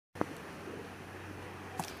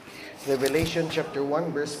Revelation chapter 1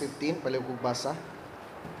 verse 15, palihog basa.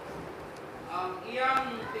 Ang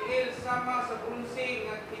iyang tiil sama sa bronse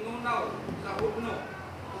nga tinunaw sa hugno.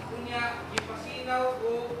 Kunya gipasinaw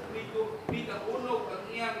o bigabunog ang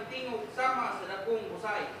iyang tingog sama sa dakong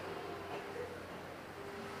usay.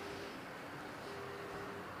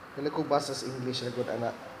 Palihog basa sa English ra gud ana.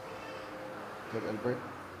 Lord Albert.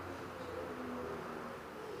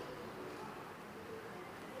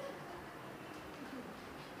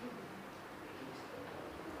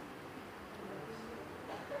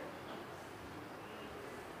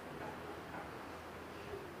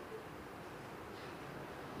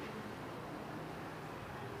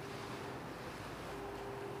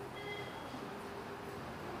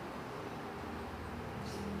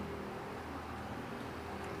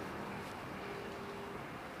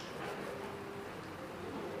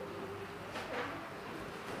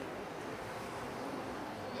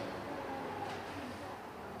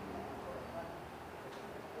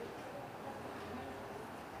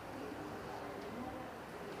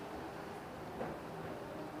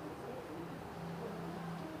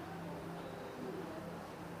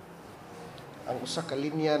 Ang usa ka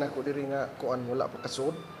linya nako diri nga kuan wala pa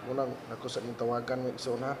kasud, munang nako sa ning tawagan mo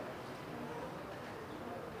igsoon ha.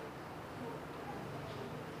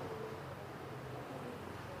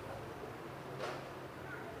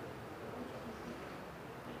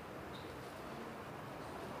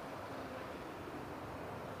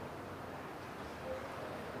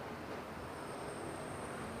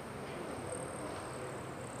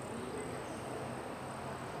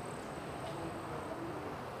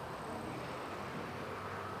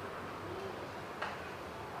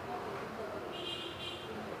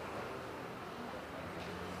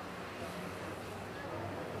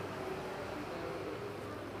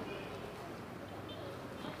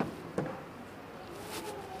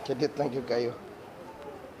 Kadit lang gyud kayo.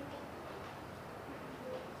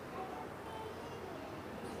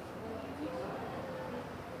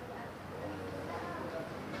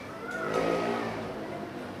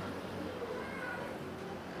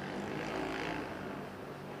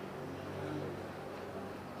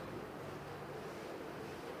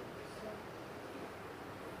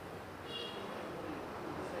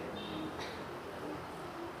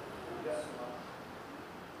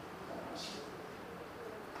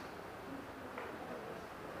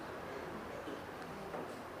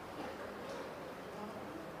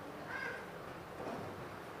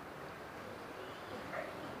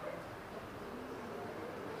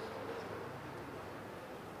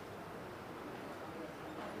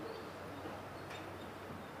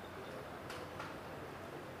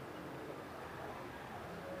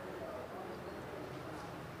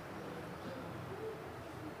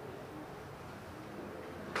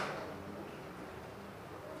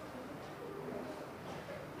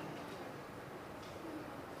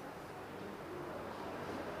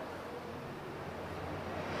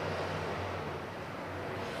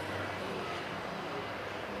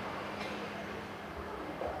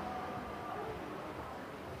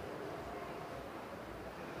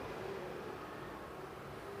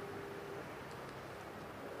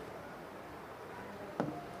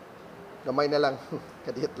 Gamay na lang,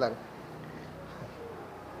 kadit lang.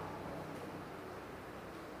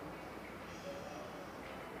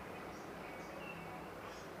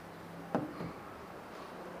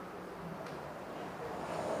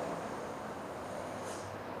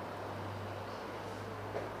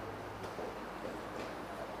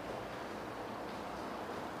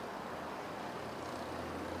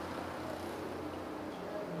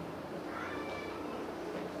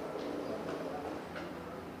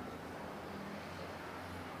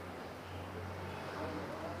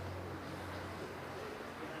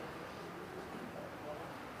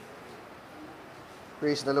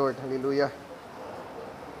 Praise the Lord. Hallelujah.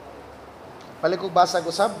 Palikog basa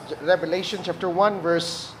usab Revelation chapter 1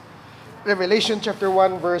 verse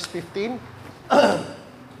 15.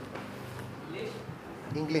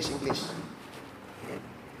 English.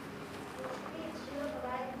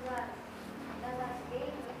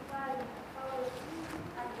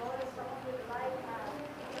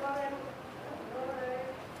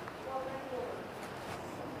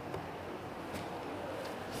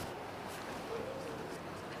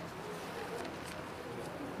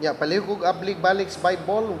 Ya, palihog ablig balik sa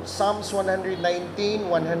Bible, Psalms 119,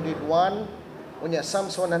 101, unya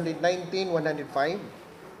Psalms 119, 105.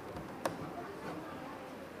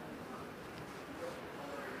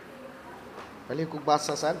 Palihog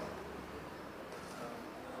basa sad.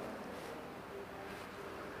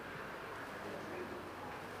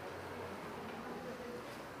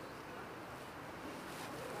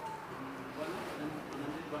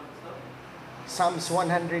 Psalms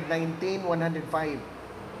 119, 105.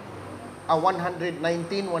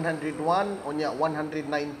 119, 101. Unya,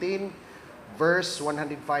 119, verse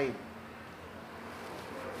 105.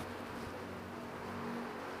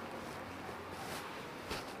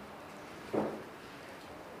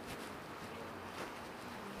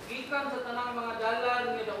 Gikan sa tanang mga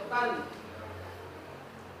dalan nga dautan,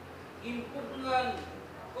 impugnan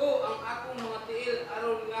ko ang akong mga tiil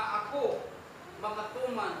aron nga ako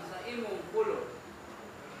makatuman sa imong pulong.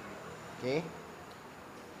 Okay?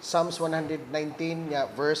 Psalms 119,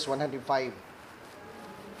 verse 105.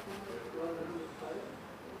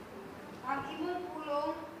 Ang imong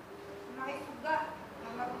pulong maisuga na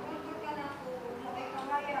magtultol ka na ko mo'y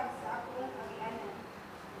kamayag sa akong agianan.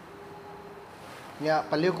 Nga,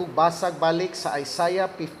 paliw kong basag balik sa Isaiah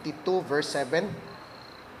 52, verse 7.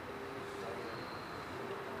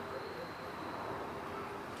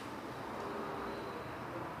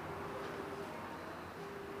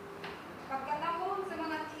 Pagkatapon sa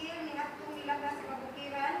mga tiil ni atong nilaga sa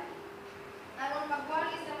kabukiran, aron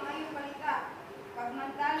magwali sa maayong balita,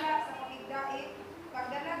 pagmantala sa pakigdait,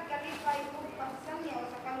 pagdalag kalipay ug pagsanyaw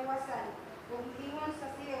sa kaluwasan, ug ingon sa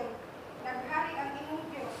Sion, naghari ang imong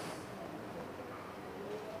Dios.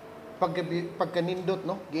 Pagkanindot,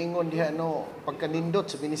 no? Giingon diha, no? Pagkanindot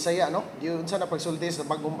sa Binisaya, no? Yun sa napagsulti sa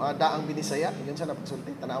bagong daang Binisaya. Yun sa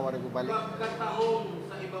napagsulti. Tanawa rin balik. Pagkataong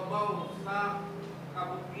sa ibabaw sa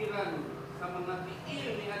kabukiran sa mga tiil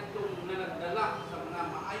ni atong nanagdala sa mga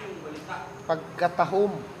maayong balita.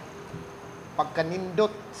 Pagkatahom.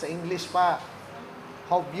 Pagkanindot sa English pa.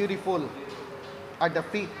 How beautiful are the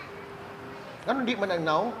feet. Anong di man ang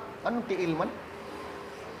now? Anong tiil man?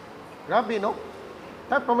 Grabe, no?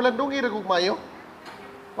 Tapos pamalandungi ragog mayo.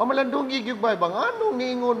 Pamalandungi gyud ba bang anong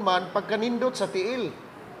niingon man pagkanindot sa tiil.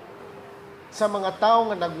 Sa mga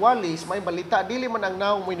tao nga nagwalis may balita dili man ang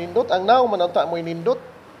naong moy nindot, ang naong man ang ta moy nindot.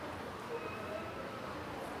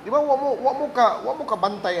 Di ba wa mo ka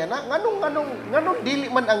bantay ana? Nganong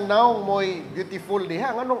dili man ang naong moy beautiful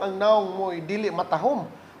diha, nganong ang naong moy dili matahom,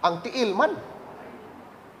 ang tiil man.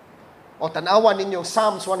 O tan-awa ninyo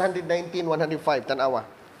Psalms 119, 105,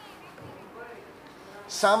 tan-awa.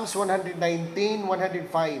 Psalms 119, 105.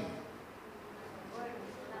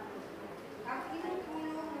 Ang imong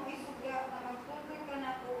pulong maisuga na magtultol ka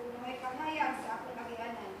na ko mo'y kamayag sa akong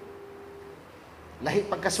agianan. Lahi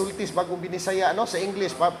pagkasultis bagong Binisaya, no? Sa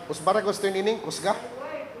English pa usbara gusto nining kusga.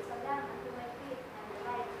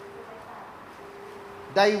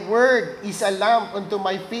 Thy word is a lamp unto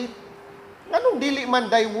my feet. Nganong dili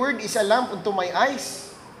man thy word is a lamp unto my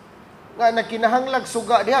eyes? Nga nagkinahanglag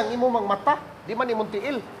suga diha ang imong mata, di man imong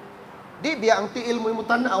tiil. Di biya ang tiil mo imong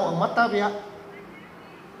tan-aw, ang mata biya.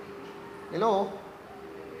 Hello?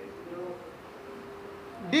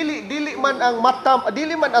 Dili man ang mata,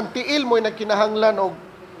 dili man ang tiil mo nagkinahanglan og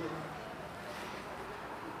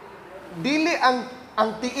dili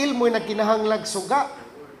ang tiil mo nagkinahanglag suga.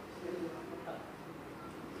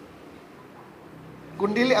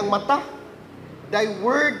 Kundili ang mata. Thy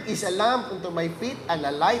word is a lamp unto my feet and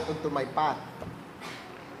a light unto my path.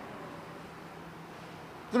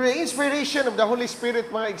 Through the inspiration of the Holy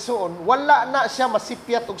Spirit, mga igsoon, wala na siya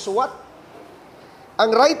masipyat og suwat.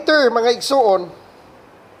 Ang writer, mga igsoon,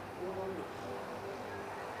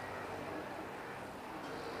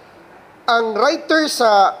 ang writer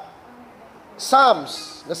sa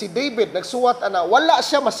Psalms, na si David, nagsuwat ana, wala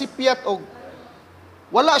siya masipyat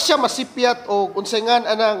og unsengan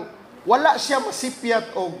anang wala siya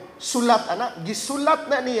masipyat og sulat ana, gisulat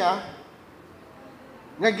na niya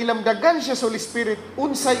nga gilamdagan siya sa Holy Spirit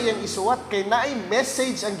unsay iyang isuwat kay naay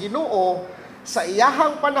message ang Ginoo sa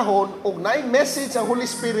iyahang panahon ug naay message ang Holy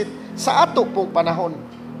Spirit sa ato pong panahon.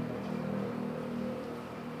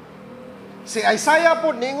 Si Isaiah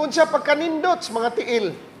po ningon siya pagkanindot sa mga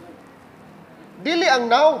tiil. Dili ang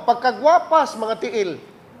naong pagkagwapas mga tiil.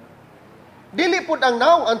 Dili pud ang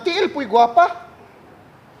naong ang tiil puy gwapa.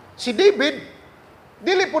 Si David,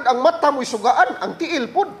 dili pud ang mata mo'y sugaan, ang tiil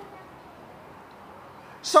pud.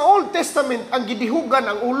 Sa Old Testament, ang gidihugan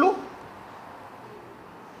ang ulo.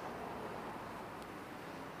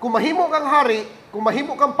 Kung mahimo kang hari, kung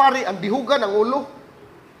mahimo kang pari, ang dihugan ang ulo.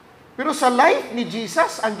 Pero sa life ni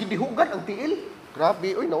Jesus, ang gidihugan ang tiil.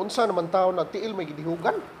 Grabe, oy, naunsa naman tao na tiil may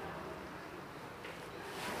gidihugan.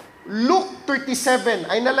 Luke 37,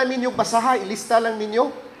 ay nalang ninyo basaha, ilista lang ninyo.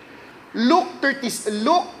 Luke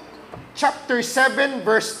chapter 7,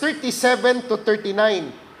 verse 37 to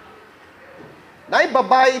 39. Naay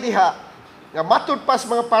babae diha, nga matud pas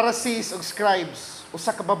mga Pharisees ug scribes,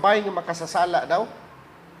 usa ka babae nga makasasala daw.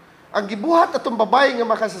 Ang gibuhat atong babae nga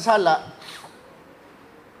makasasala,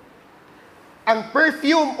 ang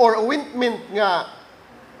perfume or ointment nga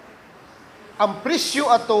ang presyo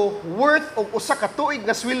ato worth og usa ka tuig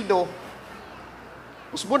nga sweldo.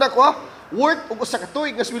 Usbon ako worth og usa ka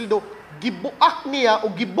tuig nga sweldo, gibuak niya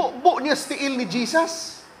o gibubo niya sa tiil ni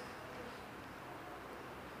Jesus.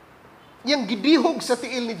 Yang gidihog sa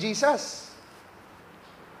tiil ni Jesus.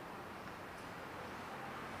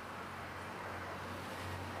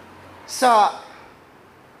 Sa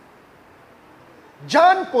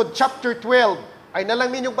John po, chapter 12, ay na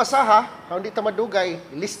lang ninyong basa ha, kung hindi ta madugay,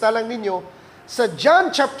 lista lang ninyo. Sa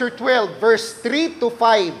John chapter 12, verse 3 to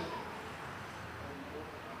 5.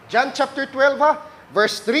 John chapter 12 ha,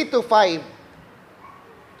 verse 3 to 5.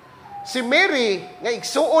 Si Mary, nga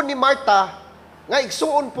igsuon ni Martha, nga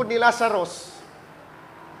igsuon po ni Lazarus,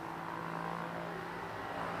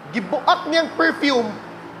 gibuak niyang perfume,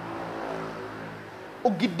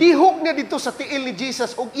 o gidihog niya dito sa tiil ni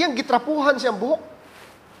Jesus, o iyang gitrapuhan siyang buhok.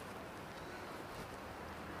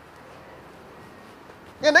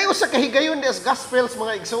 Yan ay usa kahigayon des Gospels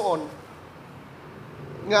mga igsuon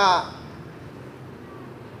nga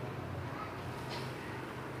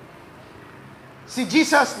si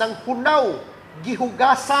Jesus nang punaw,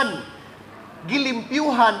 gihugasan,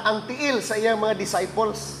 gilimpyuhan ang tiil sa iyang mga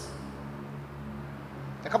disciples.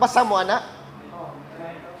 Nakabasa mo, ana?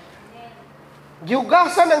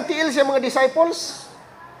 Gihugasan ang tiil sa mga disciples.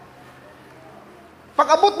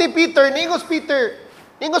 Pag-abot ni Peter, ningos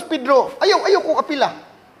Pedro, ayaw kong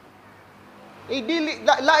apila. Dili,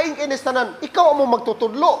 laing kinistanan, ikaw among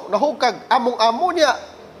magtutudlo, nahugkag, among-amo niya,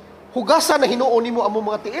 hugasan na hinuon nimo among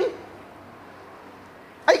mga tiil.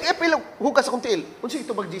 Ay, apila, hugas akong tiil. Unsa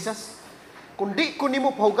ito bag Jesus? Kundi ko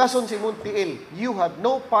nimo pahugason sa imong tiil, you have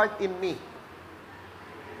no part in me.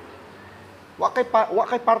 Wa kay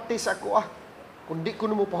parte sa ako kundi ko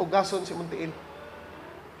nimo pahugason sa imong tiil.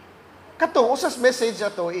 Katong usas message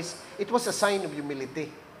ato is, it was a sign of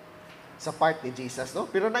humility sa part ni Jesus, no?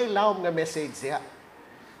 Pero nailawom nga message siya.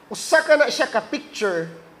 Usa ka na siya ka picture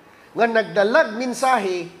nga nagdalag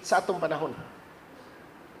mensahe sa atong panahon.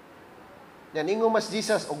 Yan ingon mas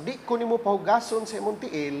Jesus, og di ko nimo pahugason sa imong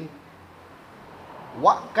tiil,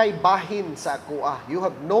 wa kay bahin sa ako You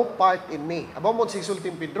have no part in me. Aba mo si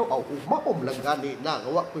Sultan Pedro, umaom lang gani na,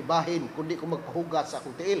 wa ko'y bahin kundi ko magpahugas sa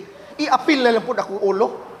akong tiil. Iapil na lang po akong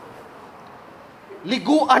ulo.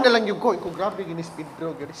 Liguan na lang yung ko. Grabe, ginis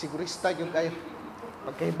Pedro. Sigurista yung kayo.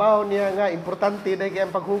 Pagkahibaw niya nga, importante na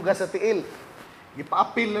yung paghugas sa tiil.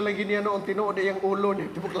 Gipaapil na lang niya noon, tinuod yung ulo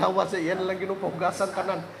niya. Tibuklawa sa iyan na lang yung pahugasan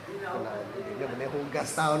kanan. Hindi naman yung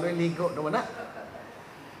hugas tao, ligo naman na.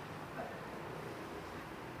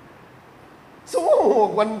 So,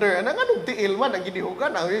 wonder, anong tiil man, ang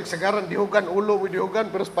ginihugan, ang sagaran dihugan, ulo mo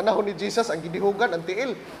dihugan, pero sa panahon ni Jesus, ang ginihugan, ang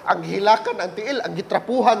tiil, ang hilakan, ang tiil, ang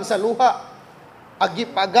gitrapuhan sa luha.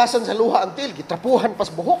 Agipagasan sa luha ang tiil, gitrapuhan pas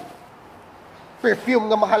buhok.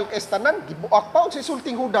 Perfume nga mahal kay tanan, gibuak pa si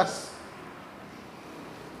sulting hudas.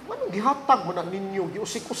 Manong gihatag man ninyo,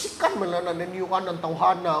 giusik-usikan man na ninyo kanang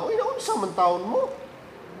tawhana. Oy, naunsa man taon mo?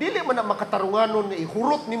 Dili man na makatarunganon nga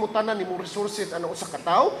ihurot nimo tanan nimo resources ano usa ka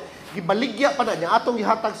tawo, gibaligya pa na niya atong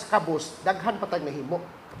gihatag sa kabos, daghan patag nahimo.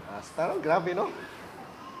 Starang grabe no?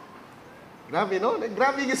 Grabe no?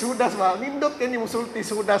 Grabe gi sudas ba? Nindot kay nimo sulti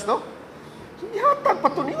sudas no? Gihatag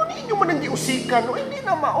pa to ninyo man ang giusikan o hindi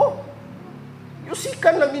na mao.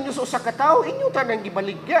 Giusikan lang ninyo sa usa ka tawo, inyo tanang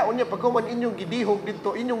gibaligya unya paghuman inyong gidihog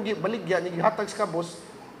didto, inyong gibaligya ni gihatag sa kabos,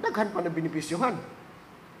 daghan pa na benepisyohan.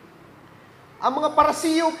 Ang mga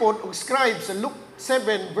parasiyo po o scribes sa Luke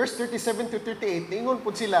 7 verse 37 to 38 ningon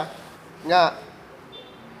po sila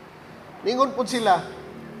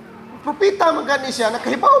propeta man gani siya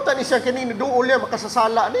nakahibawtan ni siya kanino duol niya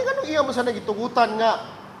makasasala ni kanang iya man sa nagitugutan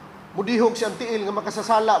nga mudihog siyang tiil nga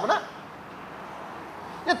makasasala man na.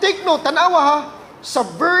 Ya take note, tanawa ha, sa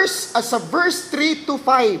verse 3 to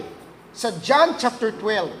 5 sa John chapter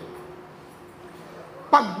 12.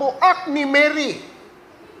 Pagbuak ni Mary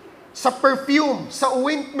sa perfume, sa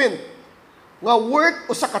ointment nga worth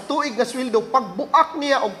o sa katuig nga sweldo, pagbuak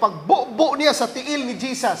niya o pagbubo niya sa tiil ni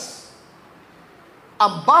Jesus.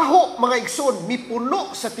 Ang baho mga igsoon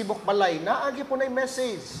mipuno sa tibok balay. Naagi po na yung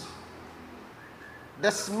message.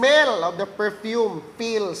 The smell of the perfume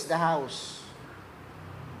fills the house.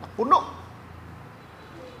 Napuno.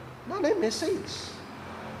 Na yung message.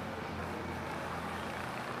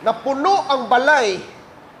 Napuno ang balay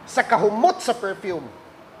sa kahumot sa perfume.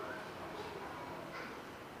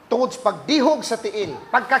 Tungod sa pagdihog sa tiil.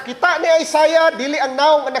 Pagkakita ni Isaiah, dili ang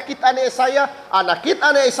naong ang nakita ni Isaiah,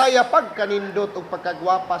 nakita ni Isaiah pagkanindot o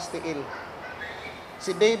pagkagwapas tiil.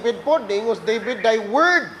 Si David po, dingos David, thy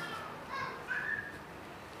word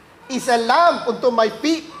is a lamp unto my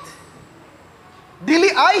feet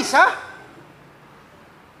Dili eyes, ha?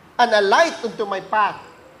 And a light unto my path.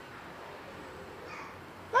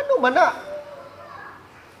 Ano man na?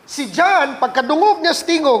 Si John, pagkadungog niya sa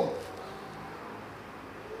tingog,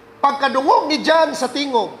 pagkadungog ni John sa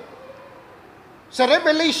tingog, sa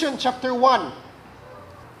Revelation chapter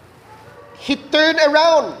 1, he turned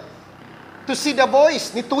around to see the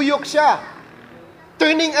voice. Nituyok siya.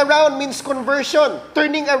 Turning around means conversion.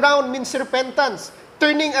 Turning around means repentance.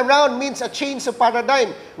 Turning around means a change of paradigm.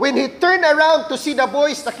 When he turned around to see the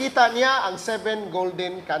voice, nakita niya ang 7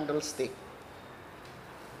 golden candlestick.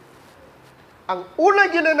 Ang una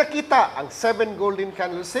niya na nakita, ang 7 golden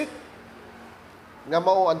candlestick, nga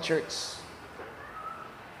mao ang church.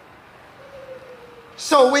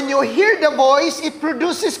 So when you hear the voice, it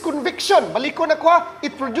produces conviction. Balik ko na ko,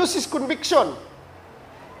 it produces conviction.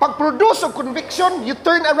 Pag-produce of conviction, you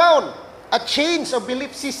turn around. A change of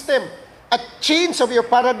belief system, a change of your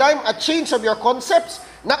paradigm, a change of your concepts,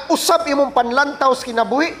 na usab imong panlantaw sa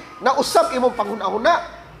kinabuhi, na usab imong panghuna-huna.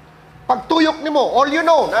 Pagtuyok nimo, all you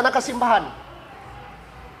know, na nakasimbahan.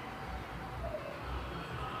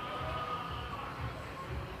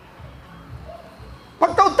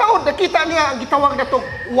 Pagtaon-taon, nakita niya ang gitawag na itong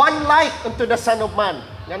one light unto the Son of Man,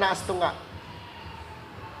 nga naas to nga.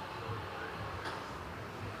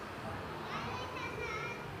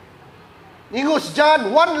 Ingos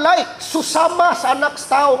dyan, one light, susama sa anak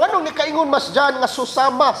sa tao. Anong nikaingon mas dyan nga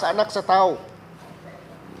susama sa anak sa tao?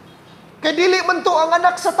 Kaya dili man to ang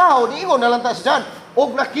anak sa tao, niingon na lang tas dyan.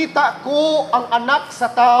 Og nakita ko ang anak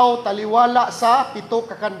sa tao taliwala sa 7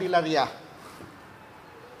 kakandilarya.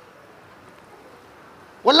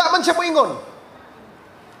 Wala man siya moingon.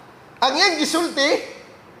 Ang iyang gisulti,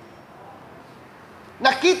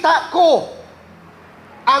 nakita ko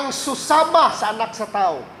ang susama sa anak sa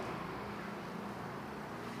tao.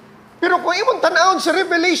 Pero kung imong tanawon sa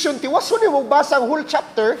Revelation, tiwason mo basa ang whole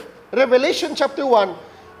chapter, Revelation chapter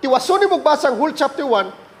 1, tiwason mo basa ang whole chapter 1,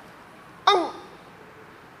 ang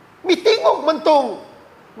mitingog man tong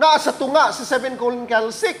naa sa tunga sa 7 golden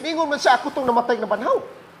candlestick, ningon man siya, ako tong namatay na banhaw.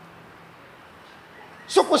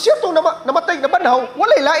 So kung siya itong namatay na banhaw,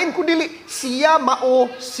 walay lain kundi siya mao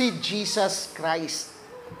si Jesus Christ.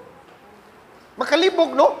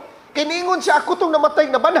 Makalibog, no? Kiningon siya, ako itong namatay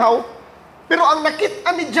na banhaw, pero ang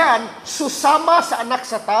nakita ni John, susama sa anak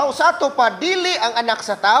sa tao. Sa ato pa, dili ang anak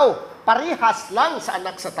sa tao. Parihas lang sa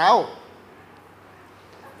anak sa tao.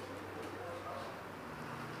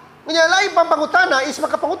 Ngayon, lain pang pangutana is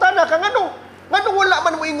makapangutana ka, ngano wala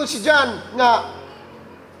man mo ingon si John nga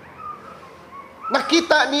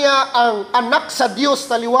nakita niya ang anak sa Diyos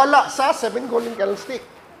taliwala sa 7 golden candlestick.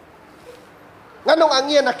 Nganong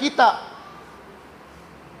ang iya nakita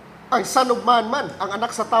ang Son of Man man, ang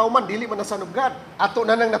anak sa tao man, dili man na Son of God. Ato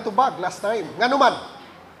na nang natubag last time. Ngano man,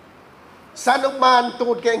 Son of Man,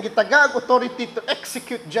 tungod kay ang gitagag authority to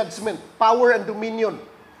execute judgment, power and dominion,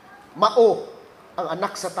 mao ang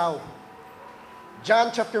anak sa tao.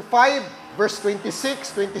 John chapter 5, verse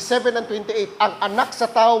 26, 27, and 28. Ang anak sa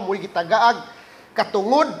tao mo'y gitagaag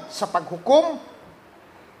katungod sa paghukom,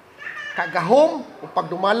 kagahom, o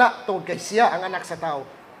pagdumala, tungod kay siya ang anak sa tao.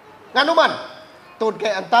 Ngano man, tungod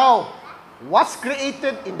kay ang tao was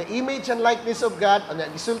created in the image and likeness of God, ang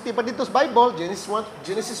gisulti pa dito sa Bible,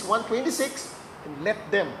 Genesis 1:26, and let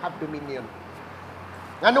them have dominion.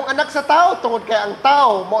 Nganong anak sa tao, tungod kay ang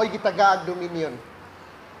tao mao'y gitagaag dominion.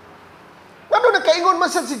 Ngano nagkaingon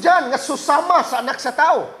man sa si John nga susama sa anak sa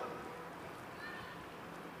tao?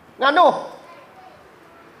 Ngano?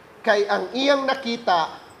 Kay ang iyang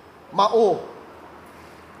nakita, mao.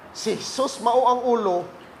 Si Jesus mao ang ulo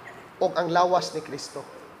o ang lawas ni Kristo.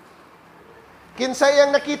 Kinsa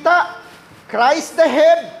iyang nakita? Christ the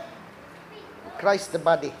head, Christ the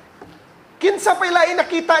body. Kinsa pa ilain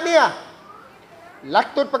nakita niya?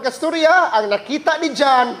 Laktod pagkastorya, ang nakita ni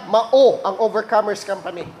John, mao ang Overcomers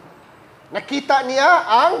Company. Nakita niya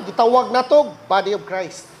ang gitawag natog body of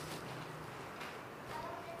Christ.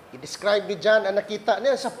 I-describe ni John ang nakita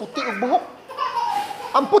niya sa puti o buhok.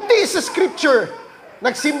 Ang puti sa scripture,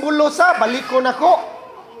 nagsimbolo sa baliko nako.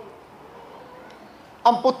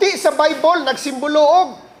 Ang puti sa Bible, nagsimbolo og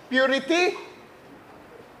purity,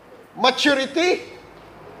 maturity,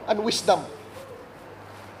 and wisdom.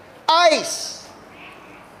 Eyes,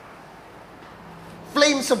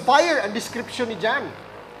 flames of fire, ang description ni John.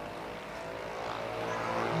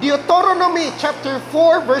 Deuteronomy chapter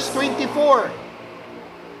 4, verse 24.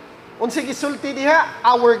 Unsig gisulti diha,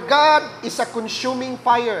 our God is a consuming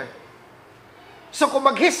fire. So kung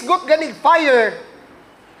maghisgot ganing fire,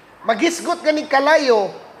 maghisgot ganing kalayo,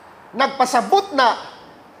 nagpasabot na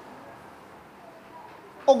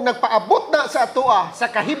o nagpaabot na sa atoa, sa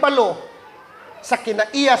kahibalo, sa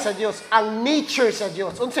kinaiya sa Dios, ang nature sa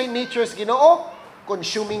Dios. Unsay nature sa Ginoo?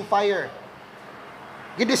 Consuming fire.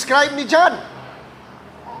 Gidescribe ni John.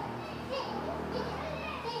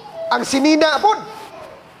 Ang sinina po.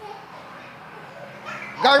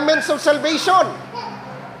 Garments of salvation.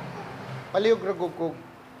 Palihog ragugkog.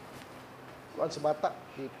 Kuan sa bata,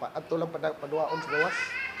 di pa adto lang paduaon sa gawas.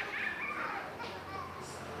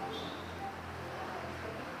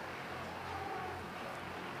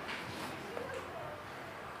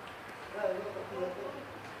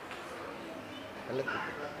 Alat.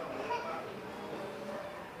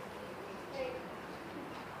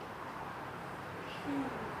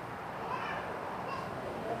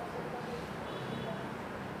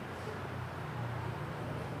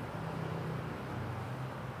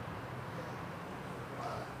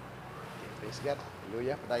 Praise God.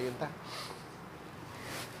 Hallelujah. Padayon ta.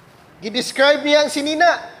 Gidescribe niya ang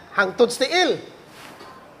sinina. Hangtod sa tiil.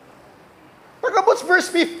 Pagabot sa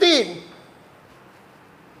verse 15,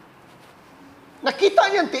 nakita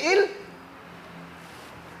niya ang tiil.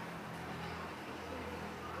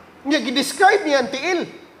 Niya, gidescribe niya ang tiil.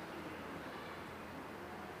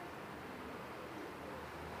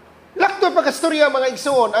 Lakto pagkastorya mga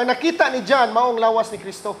igsoon, ang nakita ni John, maong lawas ni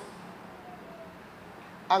Kristo.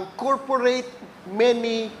 Ang corporate,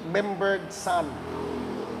 many-membered Son.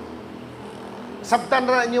 Sabtan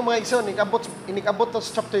na niyo mga igsoon, inikabot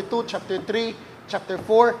sa chapter 2, chapter 3, chapter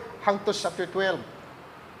 4, hangtod chapter 12.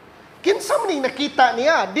 Kinsa man ning nakita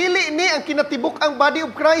niya, dili ni ang kinatibuk ang body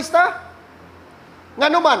of Christ ha.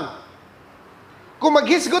 Ngano man, kung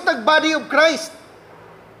maghisgot ang body of Christ,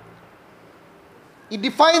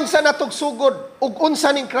 i-define sa natog sugod ug unsa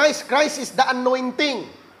ning Christ. Christ is the anointing.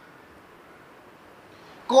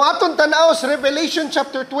 Kung aton tan-aw sa Revelation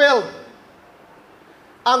chapter 12,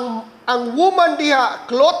 ang woman diha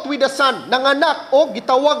clothed with the sun, nanganak o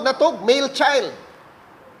gitawag na tog male child.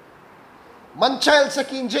 Man-child sa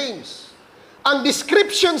King James. Ang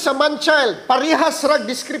description sa man-child, parehas rag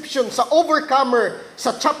description sa overcomer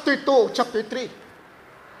sa chapter 2, chapter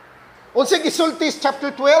 3. Unsay gisulti sa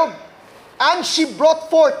chapter 12? And she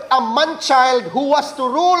brought forth a man-child who was to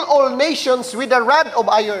rule all nations with a rod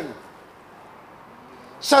of iron.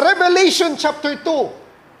 Sa Revelation chapter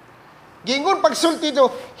 2, gingon pagsulti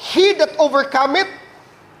do, he that overcometh,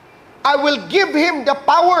 I will give him the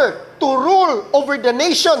power to rule over the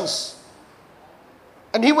nations.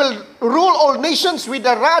 And he will rule all nations with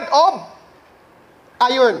a rod of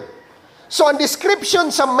iron. So, ang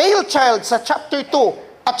description sa male child sa chapter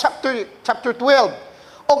 2 at chapter 12,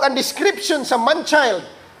 o ang description sa man-child,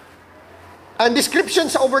 ang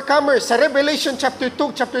description sa overcomer sa Revelation chapter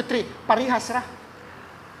 2, chapter 3, parihas ra.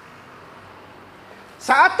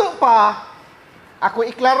 Sa ato pa, ako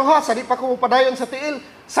iklaro ha, sa di pa ko padayon sa tiil,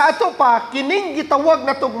 sa ato pa, kining gitawag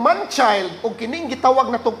na tong man-child o kining gitawag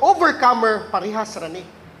na tong overcomer, parihas ra ni.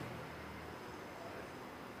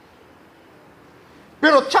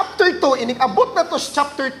 Pero chapter 2, inikabot na to sa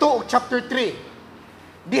chapter 2 o chapter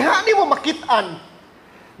 3, diha ni mo makitaan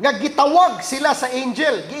nga gitawag sila sa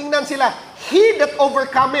angel, giingnan sila, he that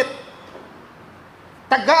overcometh,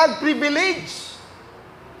 tagaag privilege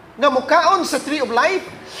nga mukaon sa tree of life,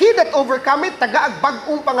 he that overcometh, tagaag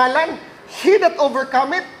bag-ong pangalan, he that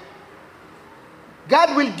overcometh,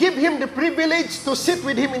 God will give him the privilege to sit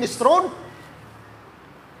with him in his throne.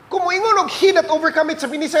 Kung moingon og he that overcometh,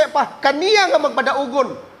 sa binisaya pa, kaniya nga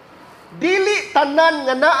magmadaugon. Dili tanan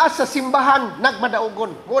nga naa sa simbahan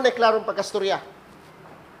nagmadaugon. Mo na klarong pagkastorya.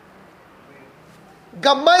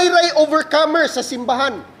 Gamay ray overcomer sa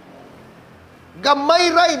simbahan.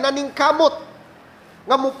 Gamay ray naningkamot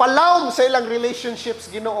nga mupalawom sa ilang relationships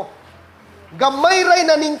Ginoo. Gamay ray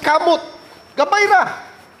naningkamot. Gamay ra.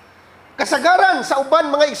 Kasagaran sa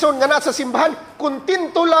uban mga igsoon nga naa sa simbahan,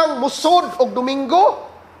 kuntinto lang musod og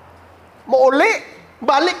Domingo, mouli,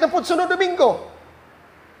 balik na pud sunod Domingo.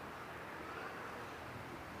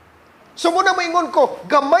 So muna maingon ko,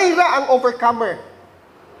 gamay ra ang overcomer.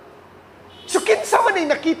 So kinsa man ay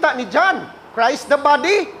nakita ni John? Christ the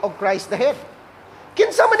body o Christ the head?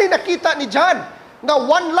 Kinsa man ay nakita ni John na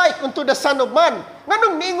one like unto the Son of Man?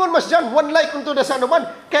 Nganong niingon mas John, one like unto the Son of Man?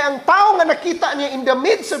 Kaya ang tao nga nakita niya in the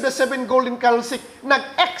midst of the seven golden candlesticks,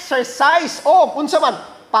 nag-exercise of, unsa man,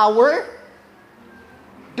 power,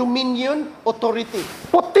 dominion, authority.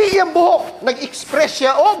 Puti yung buhok, nag-express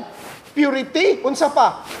siya of purity, unsa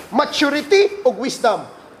pa, maturity o wisdom.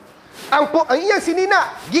 Ang iyang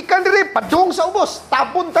sinina, gikan diri padung sa ubos,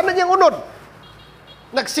 tapon tanan niyang unod.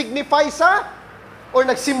 Nag-signify sa or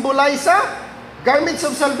nag-symbolize sa garments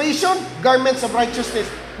of salvation, garments of righteousness.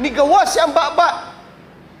 Nigawa siya ang baba,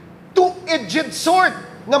 two-edged sword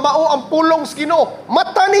nga mao ang pulong sa Ginoo.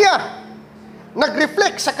 Mata niya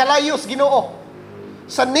Nag-reflect sa kalayos Ginoo,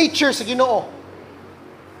 sa nature sa Ginoo.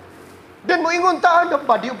 Then mo ingon ta the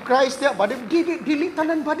body of Christ, dili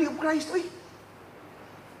tanan body of Christ oy.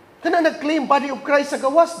 Kana nag-claim body of Christ sa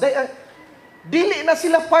gawas, dili na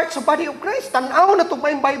sila part sa body of Christ. Tan-aw na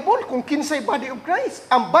tugma yung Bible kung kinsay body of Christ.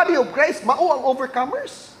 Ang body of Christ mao ang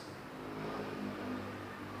overcomers.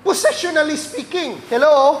 Possessionally speaking,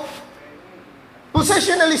 hello?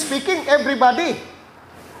 Possessionally speaking, everybody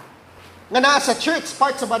nga naa sa church,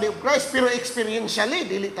 part sa body of Christ, pero experientially,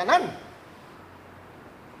 dili tanan.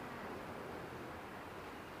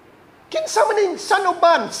 Kinsa man ning Son of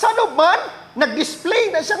Man? Son of Man,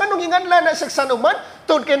 nag-display na siya. Anong hinganlan na siya Son of Man?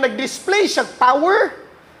 Tungkol kay nag-display siya power,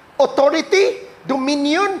 authority,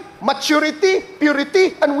 dominion, maturity,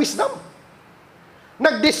 purity, and wisdom.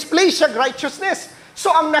 Nag-display siya righteousness.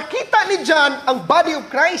 So, ang nakita ni John, ang body of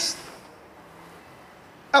Christ,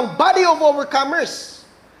 ang body of overcomers,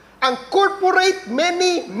 ang corporate,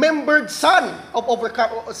 many-membered sons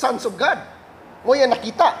of God. Mo yan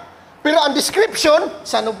nakita. Pero ang description,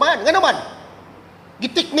 Son of Man. Nga naman,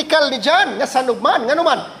 giteknikal ni John, nga Son of Man. Nga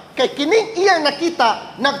naman, kay kining iyang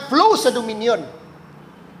nakita, nag-flow sa dominion.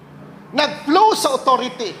 Nag-flow sa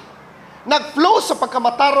authority. Nag-flow sa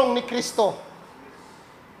pagkamatarong ni Kristo.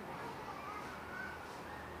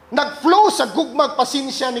 Nag-flow sa gugmag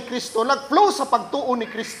pasensya ni Kristo. Nag-flow sa pagtuo ni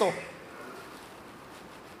Kristo.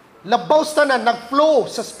 Labaw tanan, nag-flow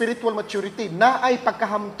sa spiritual maturity. Na ay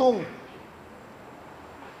pagkahamtong.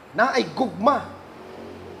 Na ay gugma.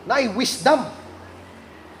 Na ay wisdom.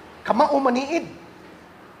 Kamao maniid.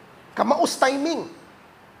 Kamaos timing.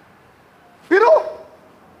 Pero,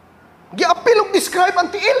 giapil og describe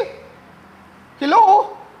ang tiil.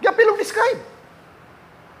 Hello? Giapil og describe.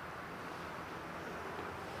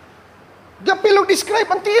 Giapil og describe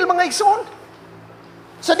ang tiil, mga igsoon.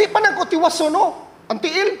 Sa di pa nagkutiwaso, no? Ang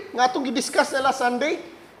tiil, nga itong gidiscuss na last Sunday,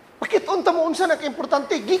 pakitunta mo unsa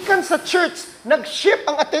naka-importante. Gikan sa church, nag-shift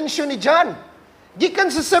ang attention ni John. Gikan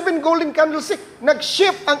sa 7 golden candlestick,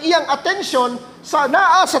 nag-shift ang iyang attention sa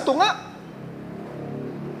naa sa tunga.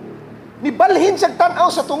 Nibalhin siyang tanaw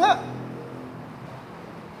sa tunga.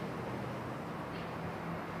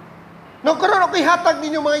 Nung karon ako'y hatag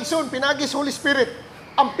ninyo mga igsoon, pinagis Holy Spirit,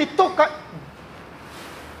 ang pito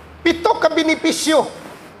ka benepisyo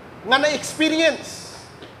nga na-experience.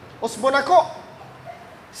 Usbon ako,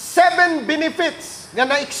 7 benefits nga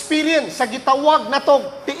na-experience sa gitawag na tong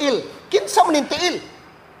tiil. Kinsa man ning tiil?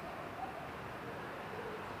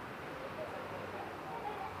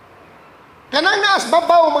 Kanang naas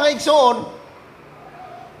babaw mga igsoon,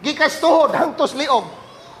 gikas tuhod hangtos liog,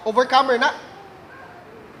 overcomer na.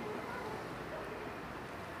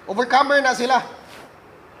 Overcomer na sila.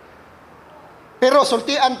 Pero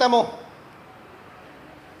sultian ta mo.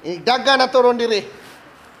 Igdaga na turon diri.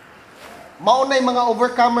 Maunay mga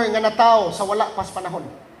overcomer nga nataw sa wala pas panahon.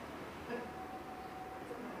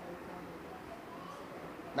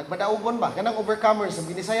 Nagbadaugon ba? Kanang overcomer sa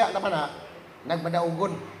Binisaya naman ha,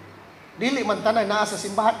 nagbadaugon. Dili man tanan naa sa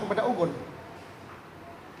simbahan nagbadaugon.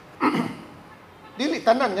 Dili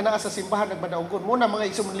tanan nga naa sa simbahan nagbadaugon. Muna mga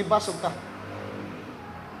igsoon libasog ta.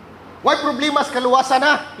 Why problema sa kaluwasan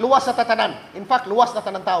na? Luwas na tatanan. In fact, luwas na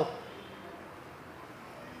tanan tao.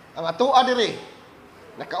 Ang atoa diri,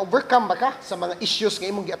 naka-overcome ba ka sa mga issues nga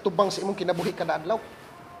imong giatubang sa imong kinabuhi kada adlaw?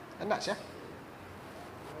 Ana siya.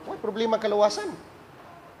 Why problema kaluwasan?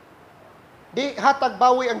 Di hatag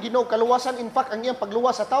bawi ang Ginoo kaluwasan. In fact, ang iyang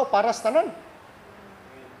pagluwas sa tao para sa tanan.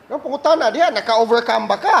 Ang pangutana diha, naka-overcome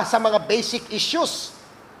ba ka sa mga basic issues?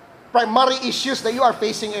 Primary issues that you are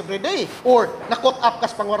facing every day, or na-caught up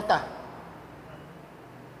kas pangwarta.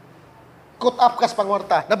 Caught up kas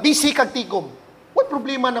pangwarta. Na busy kag tigom. What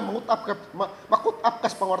problema na makut up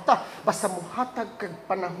kas pangwarta basta muhatag kag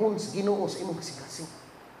panahon sa Ginoo sa imong kasing-kasing.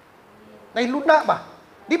 Nailuna ba?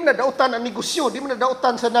 Di man nadautan ang negosyo, di man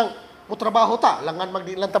nadautan sa nang mutrabaho ta, langan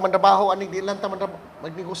magdilan ta man trabaho ani dilan ta man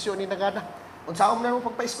magnegosyo ni nagana. Unsaon na mo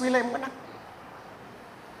pagpa-eskwela imong anak?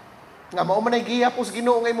 Nga mao man ay gihapos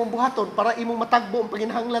Ginoo nga imong buhaton para imong matagbo ang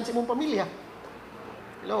panginahanglan sa imong pamilya.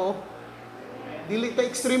 Hello. Dili ta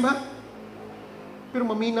extreme ha. Pero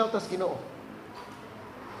maminaw tas Ginoo.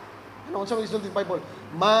 Ano sa results in the Bible?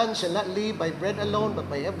 Man shall not live by bread alone,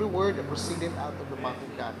 but by every word that proceeded out of the mouth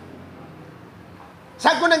of God.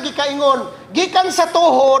 Sago nang gikaingon, gikan sa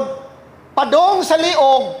tuhod, padong sa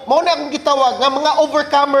liog, mao na akong gitawag nga mga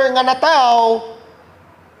overcomer nga nataw.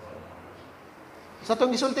 Sa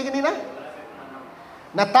itong gisulti kanina?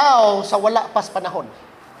 Nataw sa wala pas panahon.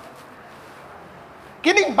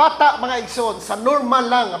 Kining bata, mga igsoon, sa normal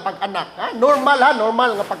lang nga pag-anak. Ha?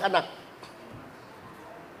 Normal nga pag-anak.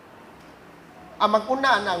 Ang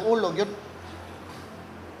mag-una na ang ulo, yun,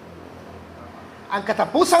 Ang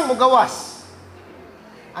katapusang mo gawas.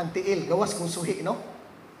 Ang tiil, gawas kung suhi, no?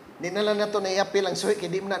 Di na lang nato naiapil ang suhi,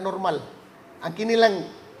 kaya di na normal. Ang kinilang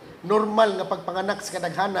normal nga pagpanganak sa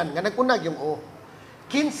kadaghanan, nga nag-unag yung o.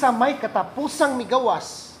 Kinsa may katapusang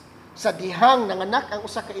migawas, sa dihang nanganak ang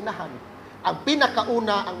usa ka inahan, ang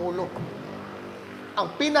pinakauna ang ulo. Ang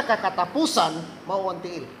pinakakatapusan, mao ang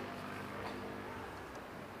tiil.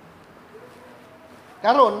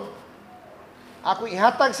 Karon, ako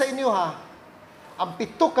ihatag sa inyo ha, ang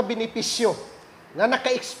 7 ka benepisyo nga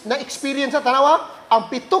na-experience sa tanawa, ang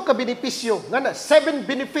 7 ka benepisyo nga na 7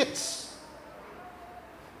 benefits.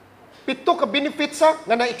 7 ka benefits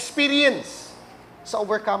nga na-experience sa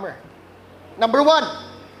overcomer. Number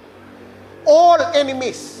 1, all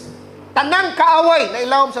enemies. Tanang kaaway na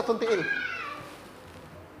ilawom sa tuntiil.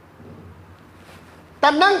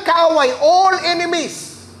 Tanang kaaway, all enemies.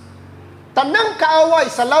 Tanang kaaway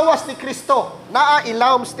sa lawas ni Kristo naa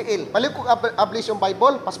ilawom sa tiil. Balik ko ablis yung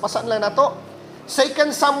Bible, paspasan lang nato.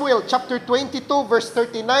 2 Samuel chapter 22 verse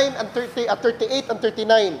 39 and 38 and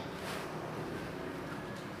 39.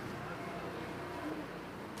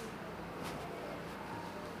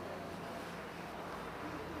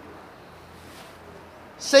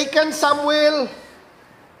 Second Samuel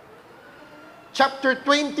chapter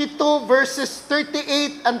 22 verses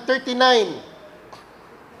 38 and 39.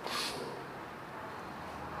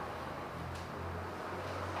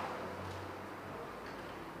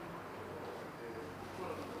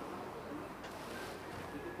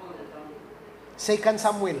 Second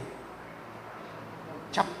Samuel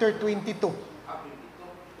chapter 22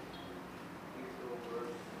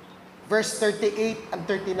 verse 38 and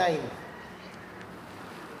 39.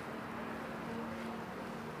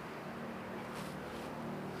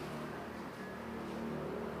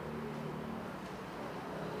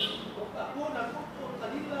 Ako nagputo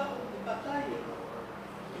kanila o ipatay.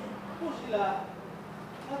 Ako sila,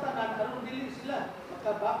 matanan aron dili sila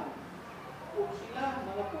makabaho. O sila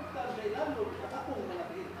mga pukan sa ilalong at akong mga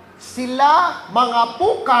tiil. Sila mga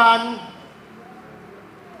pukan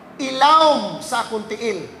ilawom sa akong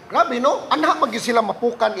tiil. Grabe, no? Anak magyo sila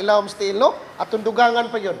mapukan ilawom sa tiil, no? At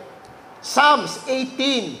tundugangan pa yun. Psalms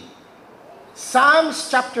 18.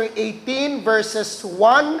 Psalms chapter 18 verses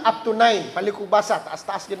 1 up to 9. Palikog basa,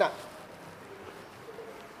 taas-taas yun na.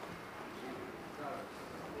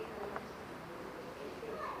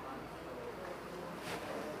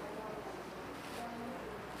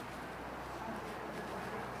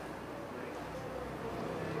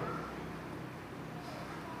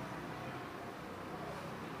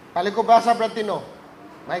 Palikog basa, Brad Tino.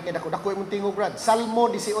 May kaya dako imong tingog, Brad.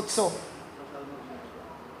 Salmo 18.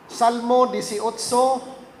 Salmo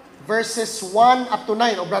 18 verses 1 up to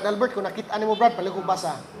 9. O Brad Albert, kung nakita mo Brad, palikog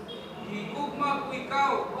basa. Higugma ko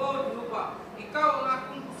ikaw, O Lupa. Ikaw ang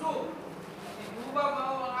akong puso. Higuba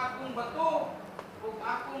mao ang akong bato, ug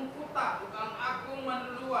akong kuta, ug ang akong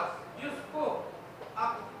manluluwas. Diyos ko,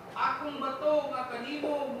 akong bato nga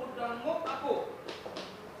kanimo mudangop ako.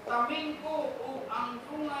 Tamin ko ug ang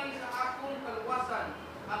tungay sa akong kaluwasan,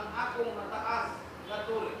 ang akong mataas na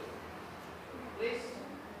tuloy. Please,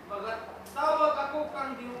 magatawag ako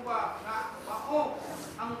kang Diuba nga mao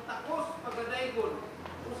ang takos pagadaygon.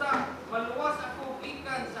 Usa, maluwas ako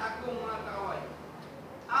gikan sa akong mga kaaway.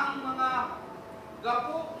 Ang mga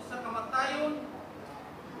gapo sa kamatayon,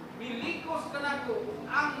 milikos kanako,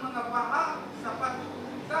 ang mga baha sa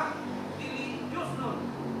pagka dili Diyos nun.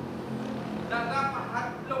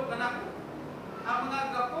 Nagapahadlok kanako. Ang mga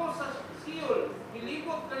gapo sa Siol,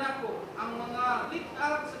 milibot kanako. Ang mga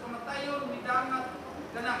litat sa kamatayon, midangat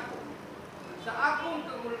kanako. Sa akong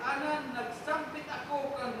kagulanan, nagsampit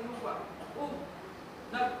ako kang lupa. O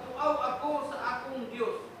nagtuaw ako sa akong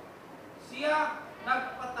Diyos. Siya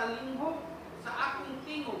nagpatalinghog sa akong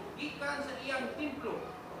tingog, gikan sa iyang templo.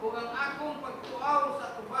 O ang akong pagtuaw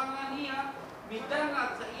sa tubangan niya,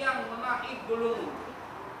 midangat sa iyang mga igdulong.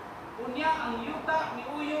 Unya ang yuta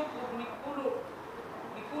miuyog ug mikuro.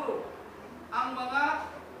 Ang mga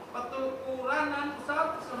patulkuranan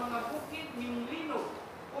usab sa mga bukid minglino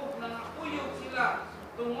ug nangakuyog sila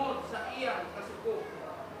tungod sa iyang kasuko.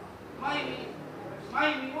 May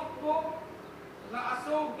miutbo nga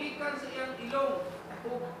aso gikan sa iyang ilong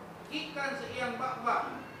ug gikan sa iyang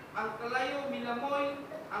bakbak. Ang kalayo minamoy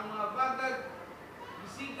ang mga bagag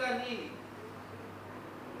bisigan ini.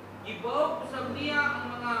 Ibaog usab niya ang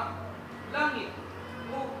mga langit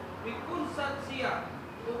ug mikunsat siya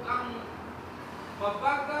ug ang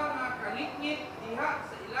mabaga nga kangitngit diha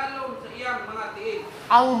sa ilalom sa iyang mga tiil.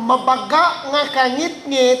 Ang mabaga nga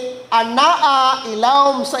kangitngit anaa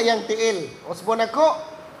ilawom sa iyang tiil. Usbo na ko,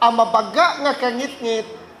 ang mabaga nga kangitngit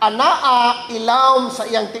anaa ilawom sa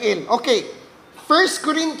iyang tiil. Okay. 1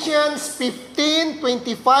 Corinthians 15:25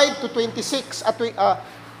 to 26 at 1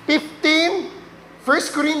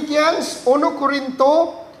 Corinthians 1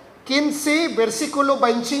 Corinto 15 versikulo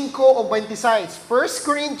 25 o 26. 1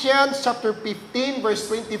 Corinthians chapter 15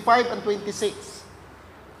 verse 25 and 26.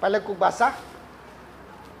 Palag ko basa.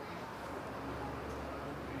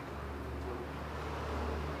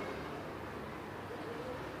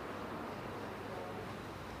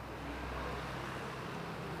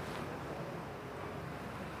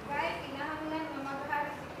 Kaya kinahanglan nga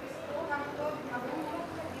maghari si Kristo hangtod mahulog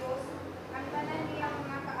sa Dios ang tanan niyang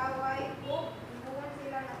mga kaaway o ibuwan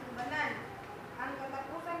sila ng tubanan. Ang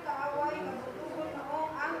katapusan kaaway kabutugon mao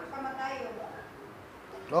ang kamatayon.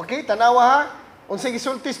 Okay, tanawa ha. Unsay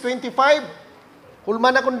gisultis 25.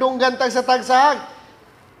 Hulman na kundunggan tag sa tagsahag.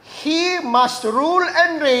 He must rule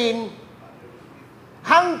and reign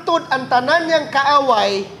hangtod ang tanan niyang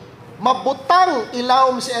kaaway mabutang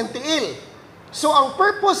ilawom si Antiil. So ang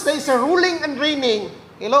purpose dahil sa ruling and reigning,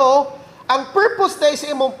 hello, ang purpose dahil sa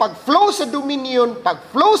imong pag-flow sa dominion,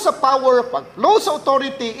 pag-flow sa power, pag-flow sa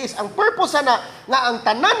authority is ang purpose na ang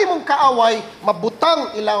tanan nimong kaaway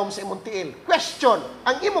mabutang ilawom sa imong tiil. Question,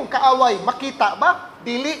 ang imong kaaway makita ba?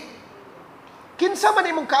 Dili. Kinsa man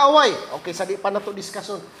imong kaaway? Okay, sa di pa nato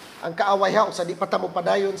diskusyon. Ang kaaway ha, sa di pa tamo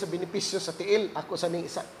padayon sa benepisyo sa tiil, ako sa ning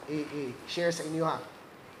isa i-share sa inyo ha.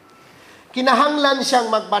 Kinahanglan siyang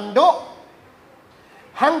magbando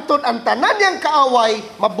hangtod ang tanan niyang kaaway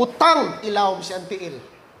mabutang ilawom si Antiil.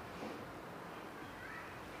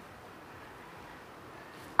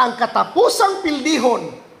 Ang katapusang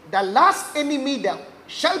pildihon, the last enemy that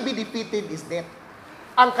shall be defeated is death.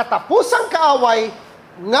 Ang katapusang kaaway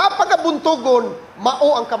nga pagabuntugon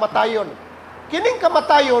mao ang kamatayon. Kining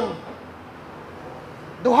kamatayon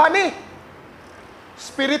duha ni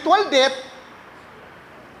spiritual death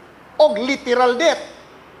og literal death.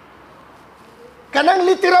 Kanang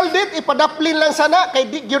literal death ipadaplin lang sana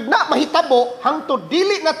kay di gyud na mahitabo hangtod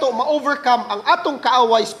dili nato ma-overcome ang atong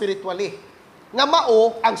kaaway spiritually. Nga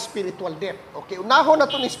mao ang spiritual death. Okay, unahon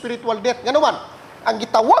nato ni spiritual death. Nganuman, ang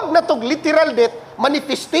gitawag natong literal death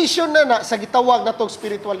manifestation na sa gitawag natong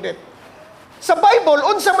spiritual death. Sa Bible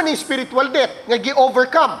unsa man ni spiritual death nga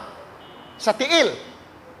gi-overcome sa tiil.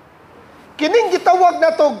 Kining gitawag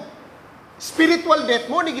natong spiritual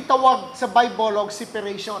death mo ni gitawag sa Bible og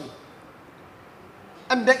separation.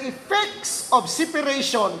 And the effects of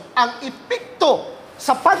separation, ang epekto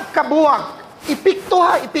sa pagkabuwag,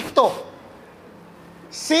 epekto.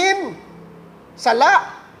 Sin,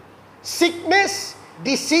 sala, sickness,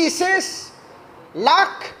 diseases,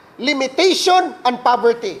 lack, limitation, and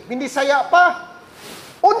poverty. Hindi saya pa.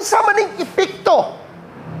 Unsa maning epekto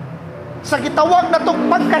sa gitawag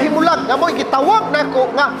natong pagkahimulag, nga mo gitawag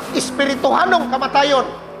nako nga espirituhanong kamatayon.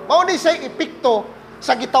 Mao ni say epekto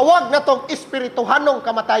sa gitawag natong espirituhanong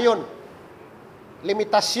kamatayon.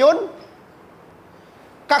 Limitasyon,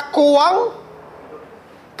 kakuwang,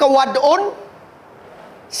 kawadon,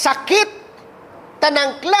 sakit,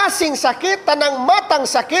 tanang klasing sakit, tanang matang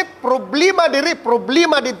sakit, problema diri,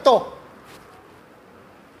 problema dito.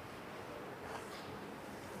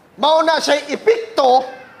 Mao na siya epekto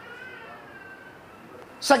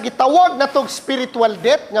sa gitawag natong spiritual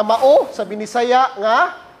death nga mao sa binisaya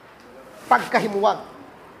nga pagkahimuwag.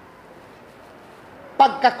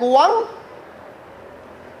 Pagkakuwang,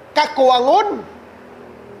 kakuwangon,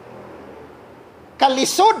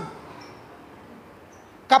 kalisod,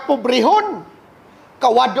 kapobrehon,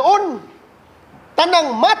 kawadon,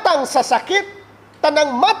 tanang matang sa sakit,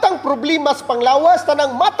 tanang matang problema sa panglawas,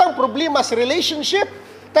 tanang matang problema sa relationship,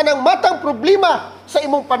 tanang matang problema sa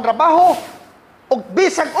imong panrabaho, o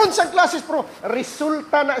bisag unsang klases pro,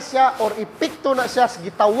 resulta na siya or epekto na siya sa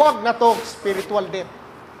gitawag na to spiritual death.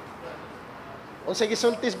 Unsay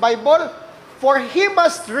gisultis Bible? For he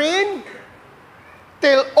must reign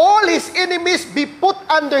till all his enemies be put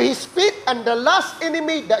under his feet, and the last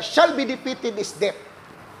enemy that shall be defeated is death.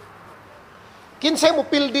 Kinsay mo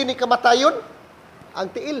pildi ni kamatayon? Ang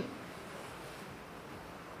tiil.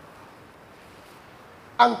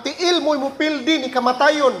 Ang tiil mo pildi ni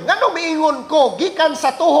kamatayon. Ngano miingon ko, gikan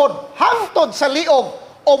sa tuhod, hangtod sa liog,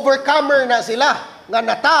 overcomer na sila, nga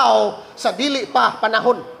natao sa dili pa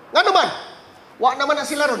panahon. Ngano man? Wa naman na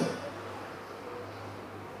sila ron.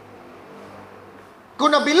 Kung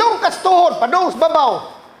nabilong ka sa tuhod, padung sa babaw,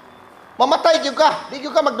 mamatay gyud ka, di gyud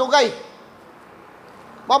ka magdugay.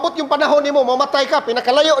 Mabot yung panahon nimo, mamatay ka,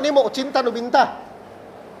 pinakalayo nimo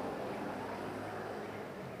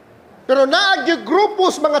 80-90. Pero naag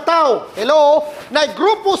grupos mga tao, hello, naag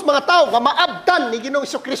grupos mga tao nga maabtan ni Ginoong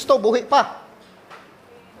Jesucristo buhi pa.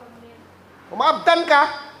 Kung maabtan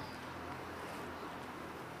ka,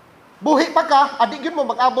 Buhi pa ka, adi yun mo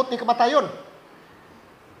mag-abot ni kamatayon.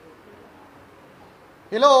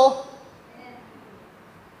 Hello?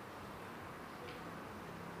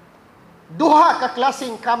 Duha ka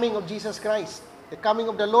klaseng coming of Jesus Christ. The coming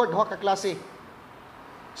of the Lord, duha ka klase.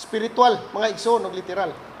 Spiritual, mga igsoon, o literal.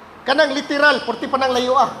 Kanang literal, purti pa ng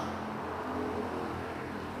layo ah.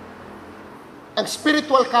 Ang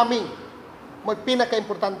spiritual coming, may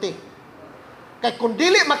pinaka-importante. Kaya kung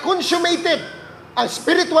dili ma-consummated, ang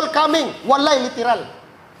spiritual coming, walay literal.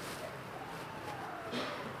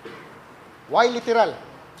 Why literal?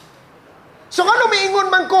 So ano miingon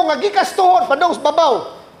man ko, nga gikas tuhod, padong sa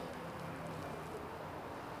babaw.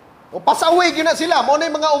 O pasaway yun na sila, mo na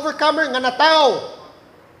yung mga overcomer nga nataw.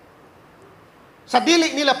 Sa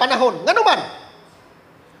dili nila panahon. Nga naman,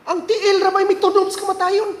 ang tiil ramay mitunob sa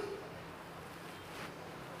kamatayon.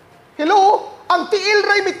 Hello? Ang tiil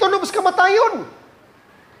ray mitunob sa kamatayon.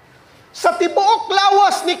 Sa tibuok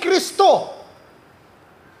lawas ni Kristo.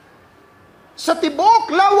 Sa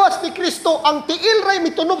tibuok lawas ni Kristo, ang tiil ray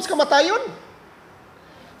mitunob sa kamatayon.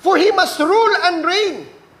 For He must rule and reign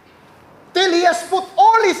till He has put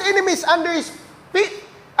all His enemies under His feet,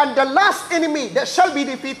 and the last enemy that shall be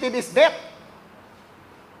defeated is death.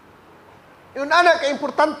 Yun ana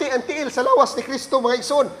ka-importante ang tiil sa lawas ni Kristo, mga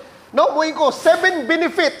igsoon. No, buhin ko, 7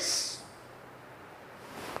 benefits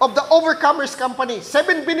of the Overcomers Company.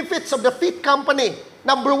 7 benefits of the Feet Company.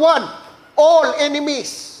 Number 1, all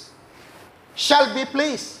enemies shall be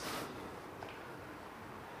pleased.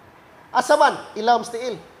 Asaman, ilams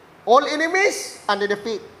tiil. All enemies under the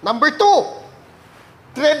feet. Number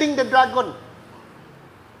 2, treading the dragon.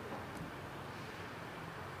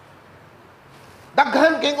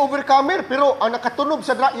 Daghan kayong overcomer, pero ang nakatunob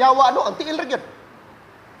sa yawa, ang tiil ra gyud.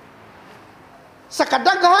 Sa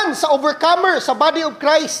kadaghan sa overcomer sa body of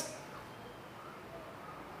Christ,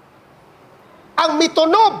 ang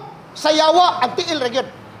mitunob sa yawa, ang tiil ra gyud.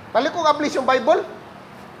 Balik ko ablis yung Bible.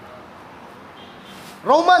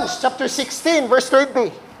 Romans chapter 16 verse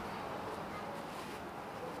 20.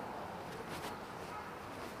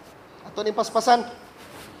 Ato ni paspasan.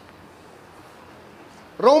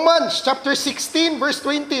 Romans chapter 16 verse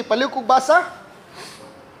 20. Paliw kong basa.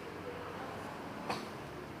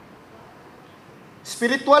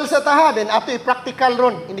 Spiritual sa taha, then ato i-practical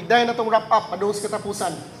ron. Inigdayan na itong wrap up, padung sa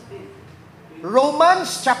katapusan.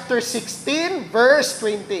 Romans chapter 16 verse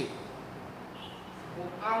 20.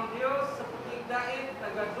 Kung ang Diyos sa pagigdait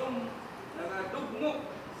nagadugmok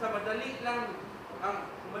sa madali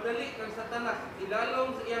kang Satanas,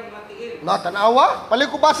 ilalong sa iyang mga tiil. Na, tanawa?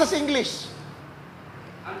 Paliw ko basa sa English.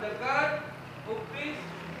 And the God of peace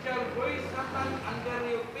shall bruise Satan under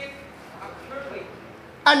your feet shortly.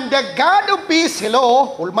 And the God of peace,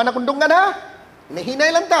 hello, hulman na kundungan ha,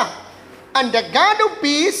 nahinay lang ta. And the God of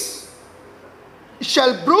peace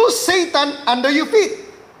shall bruise Satan under your feet.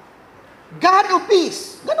 God of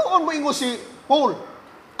peace. Ganoon mo ingo si Paul.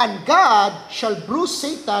 And God shall bruise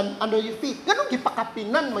Satan under your feet. Ganon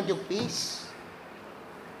gipakapinan man yung peace.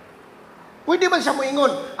 Pwede man siya mo ingon,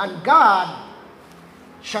 and God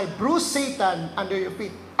shall bruise Satan under your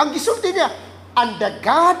feet. Ang gisulti niya, and the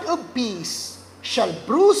God of peace shall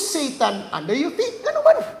bruise Satan under your feet. Ganon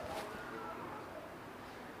man.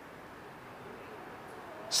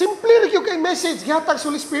 Simple rin yung kay message, gihatag sa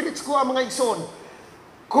Holy Spirit ko ang mga igsoon.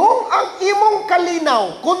 Kung ang imong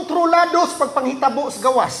kalinaw, kontrolado sa pagpanghitabo sa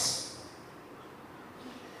gawas.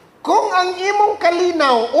 Kung ang imong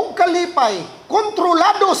kalinaw o kalipay,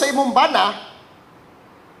 kontrolado sa imong bana,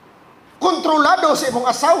 kontrolado sa imong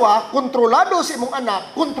asawa, kontrolado sa imong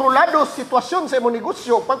anak, kontrolado sa sitwasyon sa imong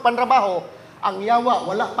negosyo, pagpanrabaho, ang yawa,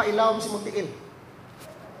 wala pa ilawom sa imong tiil.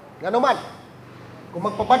 Nga naman, kung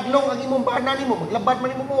magpabadlong ang imong bana nimo, maglabad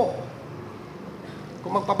man imo mo.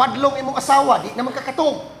 Kung magpabadlong imong asawa, di naman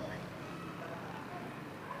kakatog.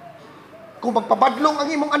 Kung magpabadlong ang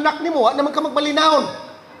imong anak nimo, wa naman ka magbalinahon.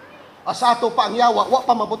 Asa ato pa ang yawa, wa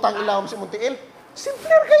pa mabutang ilawom sa imong tiil.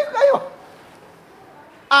 Simple kayo.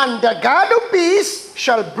 And the God of peace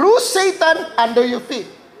shall bruise Satan under your feet.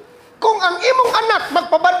 Kung ang imong anak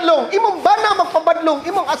magpabadlong, imong bana magpabadlong,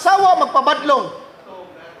 imong asawa magpabadlong,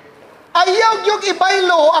 ayaw yung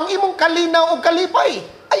ibaylo ang imong kalinaw o kalipay.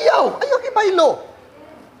 Ayaw ibaylo.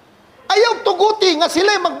 Ayaw tuguti nga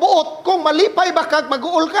sila magbuot kung malipay ba kag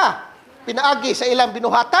mag-uol ka. Pinaagi sa ilang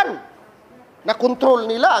binuhatan na kontrol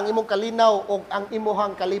nila ang imong kalinaw o ang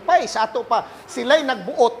imuhang kalipay. Sa ato pa, sila'y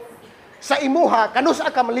nagbuot sa imuha,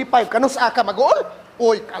 kanusa ka malipay, kanusa ka mag-uol.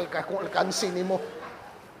 Uy, kalka kung alkansi nimo.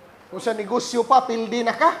 Kung sa negosyo pa, pildi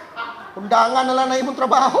na ka. Kundangan na lang na imong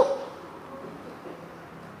trabaho.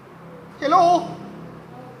 Hello?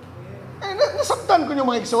 Nasabtan ko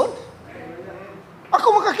yung mga igsoon. Ako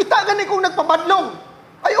makakita gani kung nagpabadlong.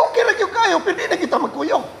 Ay okay ra gyud kayo, pero di na kita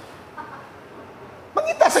magkuyog.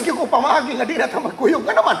 Mangita sa gyud ko pamaagi nga di na ta magkuyog.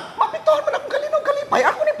 Nga naman, mapituhan man akong kalinaw kalipay,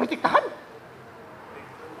 ako ni protektahan.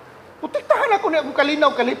 Protektahan ako ni akong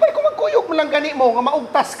kalinaw kalipay, kung magkuyog mo lang gani mo nga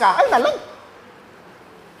maugtas ka, ay na lang.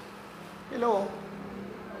 Hello.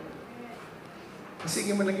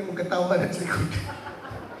 Sige man lagi mo katawa na sa likod.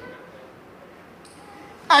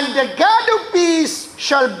 And the God of peace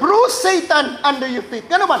shall bruise Satan under your feet.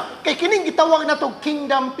 Nga naman, kay kining gitawag na to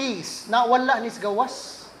kingdom peace, na wala nis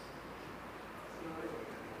gawas.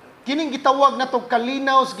 Kining gitawag na to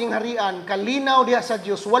kalinaw sa gingharian, kalinaw diha sa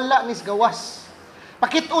Dios, wala nis gawas.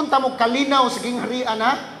 Pakit-on ta mo kalinaw sa gingharian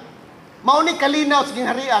ha. Mao ni kalinaw sa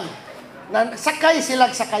gingharian. Na sakay sila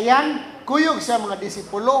sakayan, kuyog sa mga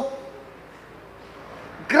disipulo.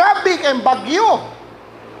 Grabe kay bagyo.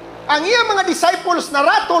 Ang iya mga disciples na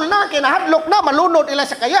ratol na, kinahadlok na, malunod ilang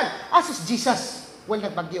sakayan. Asus Jesus, well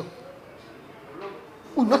nagbagyo.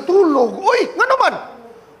 Natulog. Uy, nga naman,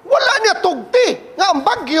 wala niya tugti. Nga ang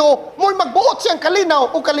bagyo, mo'y magbuot siyang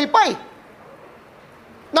kalinaw o kalipay.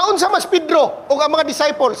 Naunsa mas Pedro o ang mga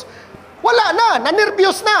disciples. Wala na,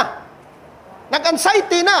 nanervyos na.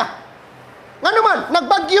 Nag-anxiety na. Nga naman,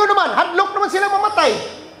 nagbagyo naman, hadlok naman sila mamatay.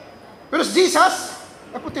 Pero si Jesus,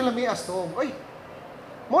 ako tilamias to. Uy,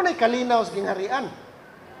 mo na'y kalinaw sa gingharian.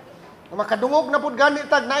 Makadungog na po ganit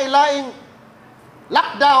tag nailaing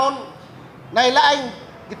lockdown, nailaing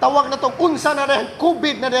gitawag na tong unsa na rin,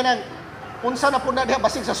 COVID na rin, unsa na po na rin,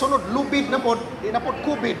 basig sa sunod, lubid na po, di na po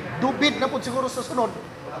COVID, dubid na po siguro sa sunod.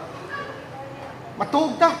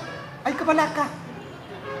 Matuog ta, ay kabala ka.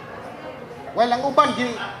 Walang uban,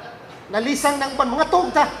 nalisang ng uban, mga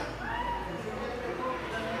tuog ta.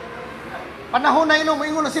 Panahon na ino,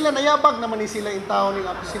 maingon na sila, nayabag naman ni sila yung tao ng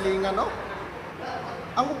silingan, no?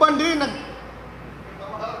 Ang uban din,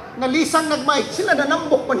 nalisang nagmay, sila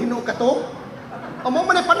nanambok man hino katong. Amo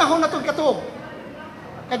man ay panahon na itong katong.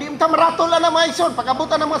 Kaya di imta maratol na maison,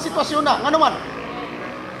 pagkabutan ng mga sitwasyon na, nga naman.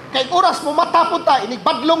 Kay oras mo matapon ta,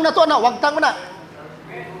 inigbadlong na to na, wag tang na.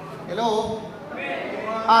 Hello?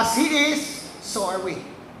 As He is, so are we.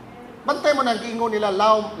 Bantay mo nang giingon nila,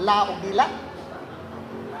 laog dila.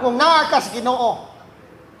 Kung naakas Ginoo,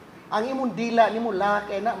 ang imong dila nimo la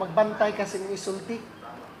kay na magbantay ka sa imong isulti.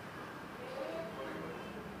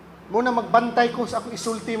 Muna magbantay ko sa akong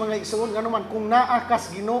isulti mga igsoon, ngano man kung naakas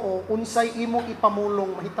Ginoo, unsay imong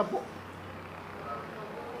ipamulong mahitabo.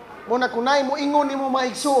 Muna kung naay mo ingon nimo mga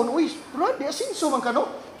igsoon, uy, brad, di asinso man kano.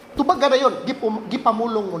 Tubag na yon,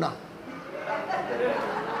 gipamulong mo na.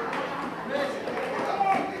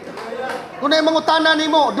 Kung naay mangutana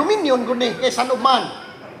nimo, dominion guni kay sanog man.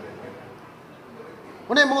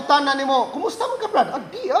 Unay mga tanan nimo, kumusta man ka, brad?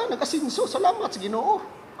 Di nag-asinso, salamat sa Ginoo.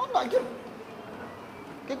 Ana gyud.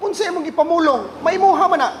 Kay kun sa imong ipamulong,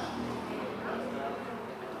 maimuha man na.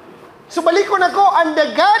 So balikon ako, and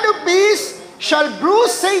the God of peace shall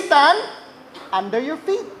bruise Satan under your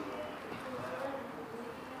feet.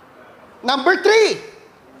 Number 3.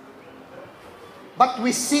 But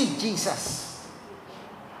we see Jesus.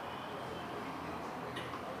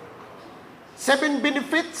 7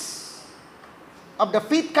 benefits of the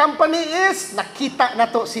feet company is nakita na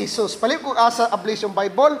to si Jesus. Palib ko asa Ablation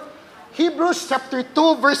Bible, Hebrews chapter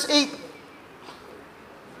 2 verse 8.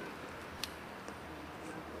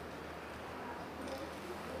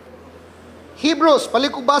 Hebrews,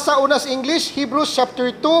 palib ko basa una sa English, Hebrews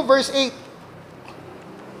chapter 2 verse 8.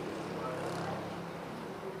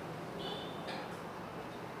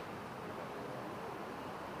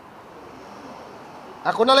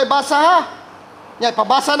 Ako na lang basa ha. Yan,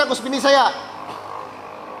 pabasa na ko sa Binisaya.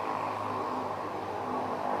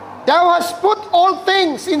 Thou hast put all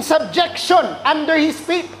things in subjection under His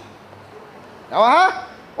feet. Now ha?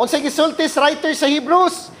 Unsay gisultis writer sa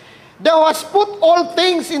Hebrews, thou hast put all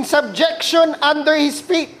things in subjection under His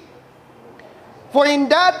feet. For in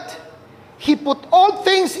that He put all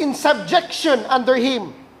things in subjection under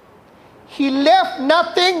Him. He left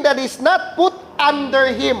nothing that is not put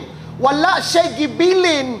under Him. Wala siya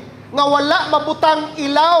gibilin nga wala mabutang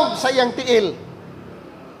ilaw sa iyang tiil.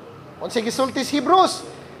 Unsay gisultis Hebrews,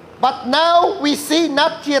 but now we see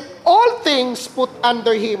not yet all things put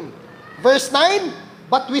under Him. Verse 9,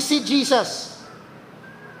 but we see Jesus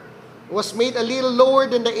was made a little lower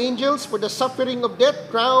than the angels for the suffering of death,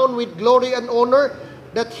 crowned with glory and honor,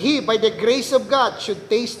 that He, by the grace of God, should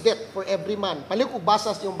taste death for every man. Palik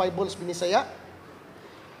ubasa sa yung Bible sa Binisaya.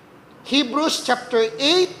 Hebrews chapter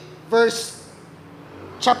 8, verse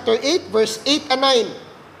 8 and 9.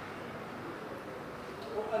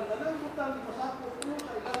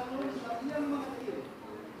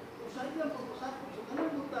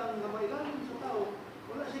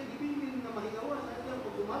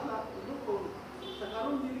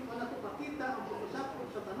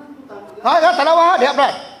 Ha, tanawa ha, diha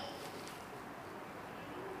Brad.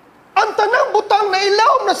 Ang tanang butang na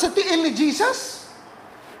ilaw na sa tiil ni Jesus.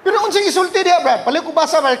 Pero unsang isulti diha Brad? Pali ko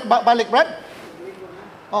basa balik Brad.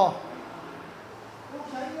 Oh. Kung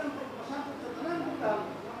sa iyang pagpasakot sa tanang butang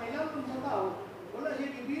na may laban sa tao, wala siya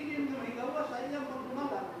ibilin na may gawa sa iyang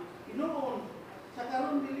pagdumagat. Hinoon, sa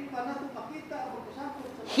karon dili pa nato makita ang pagpasakot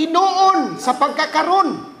sa Hinoon sa pagkakaron.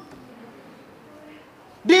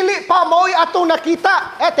 Dili pa maoy atong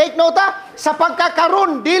nakita. Take note ha. Sa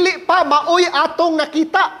pagkakaron, dili pa maoy atong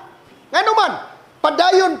nakita. Ngano man,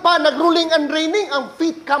 padayon pa nagruling and reigning ang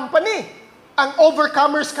Faith Company. Ang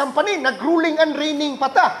Overcomers Company, nagruling and reigning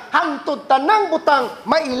pa ta. Hangtod tanang butang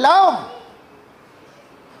mailawom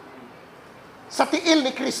sa tiil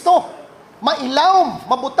ni Kristo. Mailawom,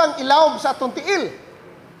 mabutang ilawom sa atong tiil.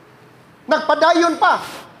 Nagpadayon pa.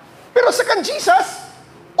 Pero sa kan Jesus,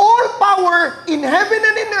 all power in heaven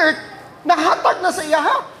and in earth, nahatag na sa iya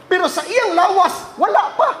ha. Pero sa iyang lawas, wala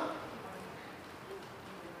pa.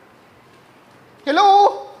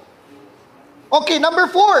 Hello? Okay, number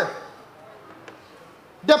 4.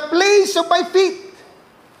 The place of my feet.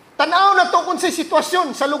 Tanaw na to kung sa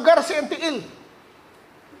sitwasyon, sa lugar sa tiil.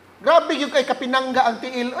 Grabe yung kay kapinangga ang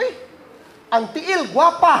tiil. Uy, ang tiil,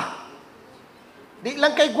 gwapa. Di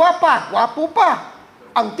lang kay gwapa, gwapo pa.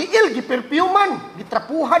 Ang tiil, giperpyuman,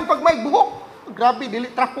 gitrapuhan pag may buhok. Grabe,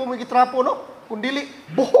 dili trapo may gitrapo, no? Kung dili,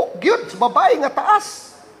 buhok, gyud sa babae nga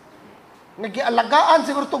taas. Nagialagaan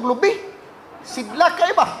siguro itong lubi. Sidla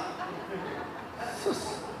kay ba?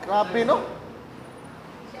 Sus, grabe, no?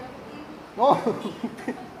 No.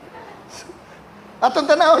 Atong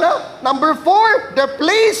tanaw na. Number 4, the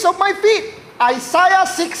place of my feet. Isaiah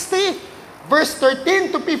 60, verse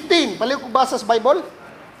 13 to 15. Paliw ko basa sa Bible.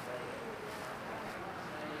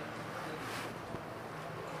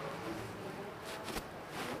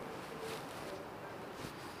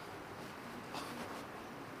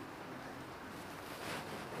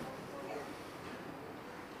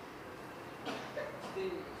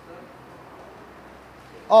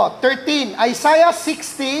 Oh, 13. Isaiah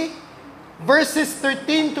 60, verses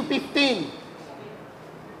 13 to 15.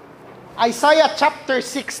 Isaiah chapter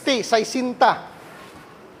 60, sa isinta.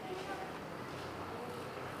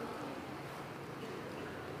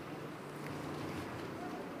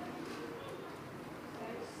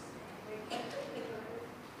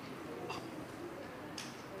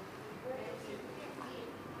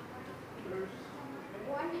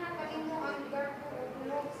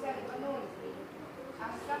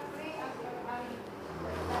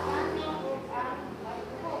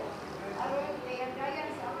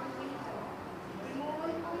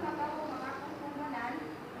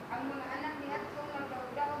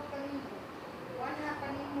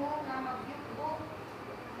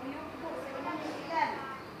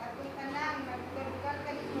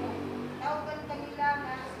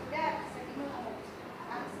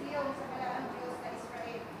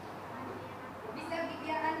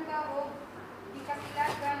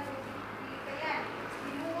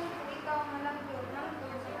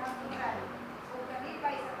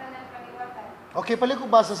 Okay, pali ko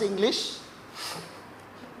basa sa English.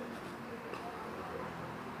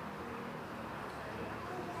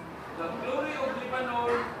 The glory of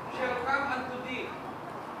Lebanon shall come unto thee,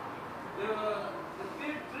 the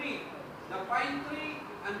fir tree, the pine tree,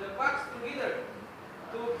 and the box together,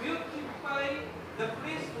 to beautify the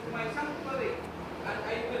place of my sanctuary, and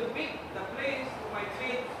I will make the place of my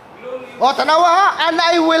feet glorious. O, tanawa ha. And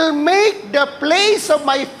I will make the place of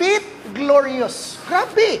my feet glorious.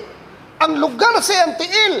 Grabe. Ang lugar sa iyang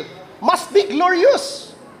tiil must be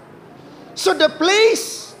glorious. So the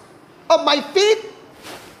place of my feet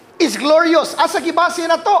is glorious. Asa gibase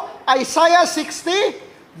na to? Isaiah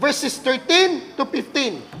 60 verses 13 to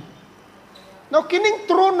 15. Now, kining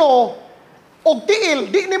trono og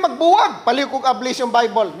tiil, di ni magbuwag. Paliw kong ablis yung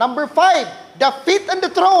Bible. Number 5, the feet and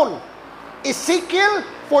the throne. Ezekiel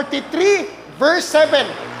 43 verse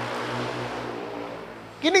 7.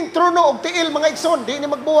 Kining trono og tiil, mga igsoon, di ni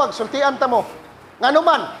magbuwag. Sultian ta mo. Ngano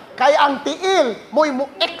man, kay ang tiil mo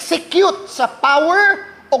execute sa power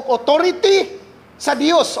og authority sa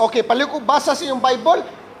Dios. Okay, paliw ko basa sa iyong Bible,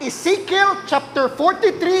 Ezekiel chapter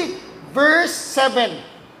 43 verse 7.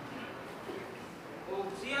 O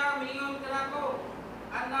siya mingon kanako,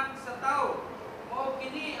 anak sa tao, mao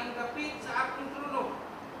kini ang dapit sa akong trono,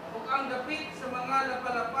 ug ang dapit sa mga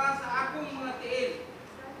lapalapa sa akong mga tiil.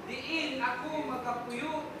 Diin ako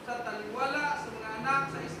makapuyo sa taliwala sa mga anak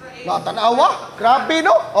sa Israel. No, tanawa, grabe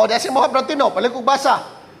no. O, dasi mo Brantino, paliw ko basa.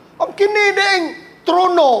 Ang kini ding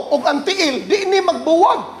trono ug ang tiil, di ni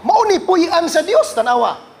magbuwag. Mao ni puy-an sa Dios,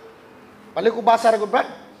 tanawa. Paliw ko basa ra gud Brad.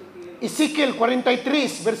 Ezekiel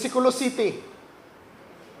 43, versikulo 7.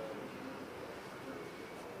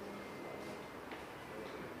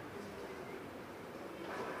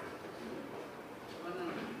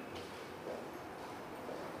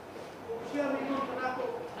 Kung siya mingon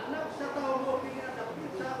kanako, anak sa tao mo,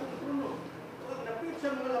 pinadapit sa akong trono. Huwag dapit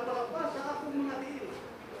sa mga lapalapa sa akong mga tiil.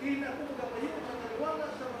 Diin ako magapayo sa taliwala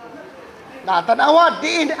sa mga anak. Natanawa,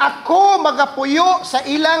 diin ako magapuyo sa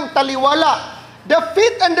ilang taliwala. The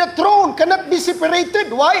feet and the throne cannot be separated.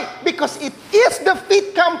 Why? Because it is the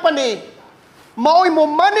feet company. Maoy mo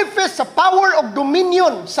manifest sa power of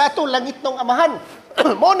dominion sa ato langit ng amahan.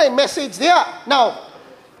 Mo na yung message niya. Now,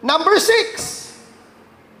 number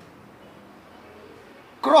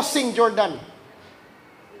 6. Crossing Jordan.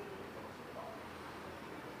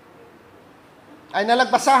 Ay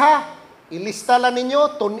nalagbasa ha? Ilista lang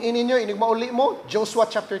ninyo, tunin ninyo, inig mauli mo, Joshua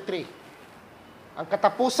chapter 3. Ang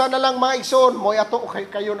katapusan na lang mga igsoon, mo'y ato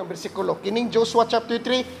kayo ng bersikulo. Kining Joshua chapter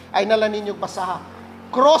 3, ay nalang ninyong basaha.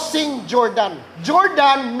 Crossing Jordan.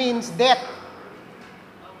 Jordan means death.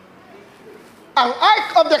 Ang Ark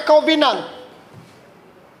of the Covenant,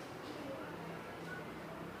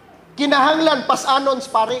 kinahanglan pasanon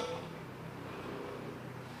pare.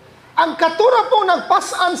 Ang katura po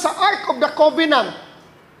nagpasan sa Ark of the Covenant,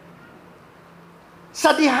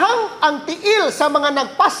 sa dihang ang tiil sa mga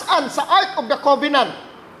nagpasan sa Ark of the Covenant,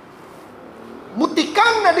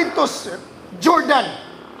 mutikang na dito sa Jordan,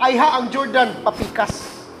 ay ang Jordan papikas.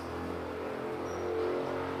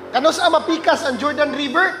 Kano sa mapikas ang Jordan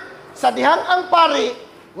River? Sa dihang ang pare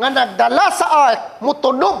nga nagdala sa Ark,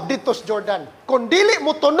 mutunog dito sa Jordan. Kung dili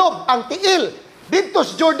mutunog ang tiil dito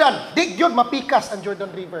sa Jordan, di gyud mapikas ang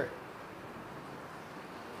Jordan River.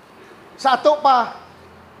 Sa ato pa,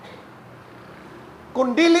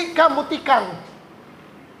 kung dili ka mutikang,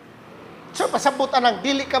 so pasabot anang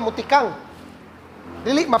dili ka mutikang,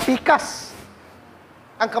 dili mapikas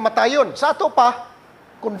ang kamatayon. Sa ato pa,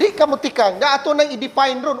 kung di ka mutikang, nga ato nang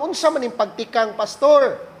i-define ron, unsa man yung pagtikang,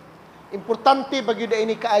 pastor. Importante bagyo da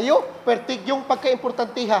ini kaayo, pertig yung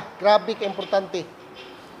pagka-importantiha. Grabe ka-importante.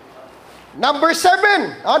 Number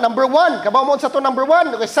 7. Number 1. Kabaw mo sa to number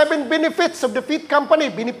 1. Okay, 7 benefits of the Feet Company.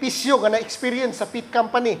 Benepisyo nga na-experience sa Feet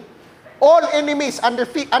Company. All enemies under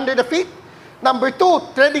the feet. Number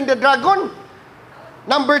 2, treading the dragon.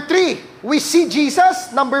 Number 3, we see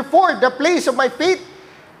Jesus. Number 4, the place of my feet.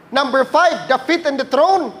 Number 5, the feet and the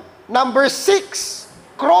throne. Number 6,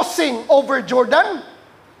 crossing over Jordan.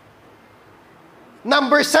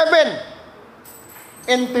 Number 7,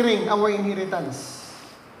 entering our inheritance.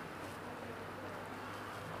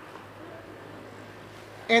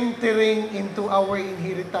 Entering into our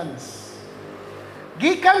inheritance.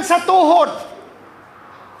 Gikan sa tuhod,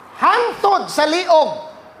 hangtod sa liog.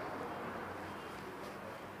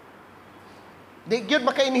 Di gyud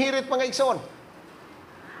maka-inherit mga igsoon.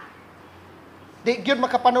 Di gyud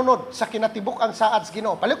makapanunod sa kinatibuk ang saad sa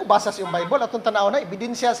Ginoo. Pali ko basa sa yung Bible atong tanaw na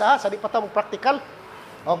ebidensya sa di pa ta mo practical.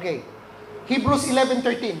 Okay. Hebrews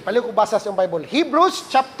 11:13. Pali ko basa sa yung Bible. Hebrews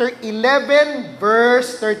chapter 11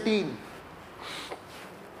 verse 13.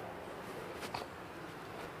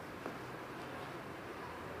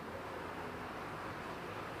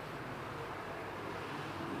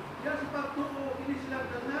 Yan sa pagtuo, kini silang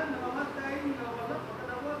tanan na mamatay na wala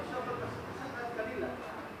pagkatawag sa pagkasakit kanila.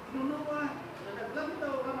 Inunuwa na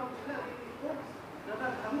naglantaw ramang sila inikot na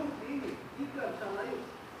naghamog diini, ikan sa layo.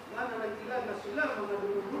 Nga na nagkilan na sila mga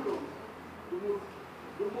dumudulong,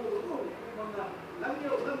 mga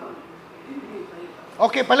langyaw lamang, hindi sa ita.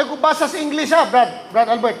 Okay, pali ko basa sa English ha, Brad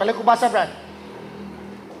Albert. Pali ko basa, Brad.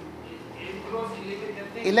 Hebrews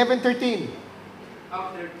 11:13. 11:13.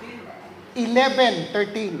 13.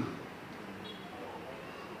 11:13.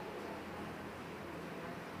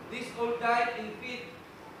 These all died in faith,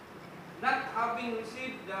 not having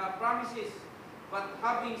received the promises, but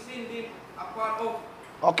having seen them afar off.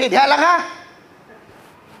 Okay, diha lang ha.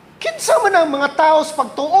 Kinsa man ang mga tao sa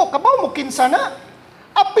pagtuo, kabaw mo kinsa na.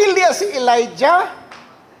 Apil niya si Elijah,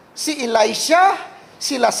 si Elisha,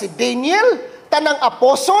 sila si Daniel, tanang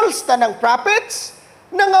apostles, tanang prophets,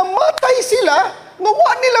 nangamatay sila,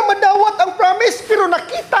 ngawa nila madawat ang promise, pero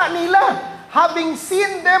nakita nila, having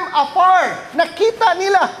seen them afar, nakita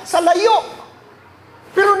nila sa layo.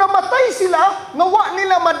 Pero namatay sila, ngawa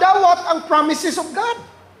nila madawat ang promises of God.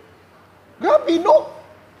 Grabe, no?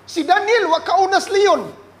 Si Daniel, wa kaunas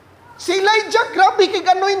leon. Si Elijah, grabe kay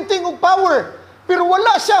anointing og power. Pero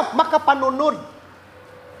wala siya makapanunod.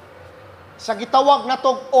 Sa gitawag na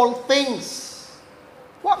tong all things.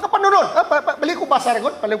 Wa ka panunod. Balik ko basa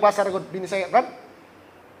ragod. Balik ko basa ragod. Binisaya, Brad.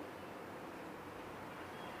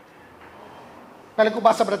 Balik ko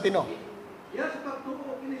basa, Brad Tino. Yan sa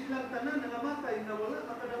pagtuo, kini silang tanan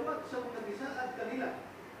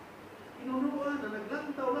na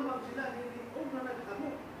naglantaw naman sila, hindi o na nagkamo.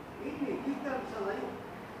 Hindi, gikan sa layo.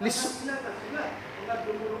 Sila ka sila, mga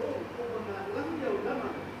dumuroon, o mga langyaw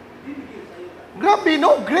naman, dinigil sa iyo. Grabe,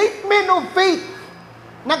 no? Great men of faith.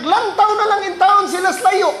 Naglantaw na lang in taon sila sa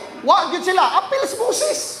layo. Wag yun sila. Apil sa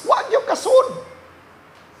Moses. Wag yun kasud.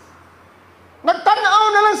 Nagtanaw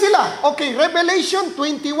na lang sila. Okay, Revelation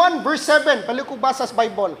 21 verse 7. Pali ko basa sa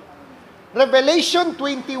Bible. Revelation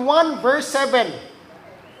 21 verse 7.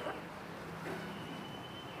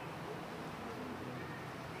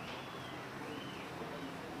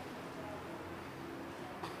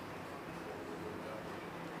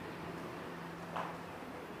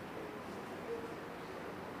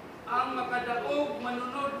 Ang makadaog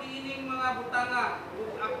manunod niining mga butanga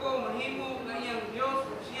ug ako mahimo nga iyang Dios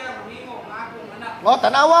ug siya mahimo nga akong anak. O,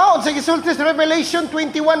 tanawa. Sa gisulti sa Revelation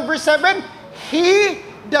 21 verse 7. He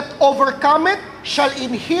that overcometh shall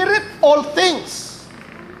inherit all things.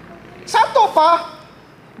 Sa to pa,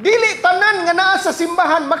 dili tanan nga naa sa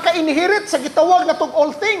simbahan maka-inherit sa gitawag na tong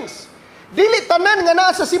all things. Dili tanan nga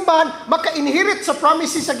naa sa simbahan maka-inherit sa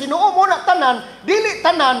promises sa Ginoo mo na tanan, dili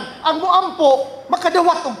tanan ang muampo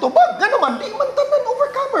makadawat og tubag. Ganuman di man tanan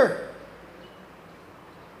overcomer.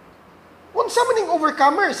 Unsa man ning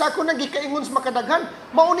overcomer? Sa ako nagikaingon sa makadaghan,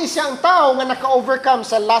 mao ni siya ang tao nga naka-overcome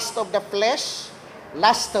sa lust of the flesh,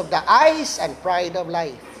 lust of the eyes, and pride of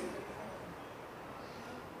life.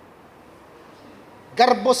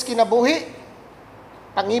 Garbos kinabuhi,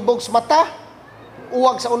 pangibog sa mata,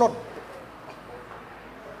 uwag sa unod.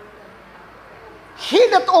 He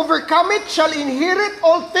that overcometh shall inherit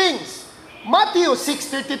all things. Matthew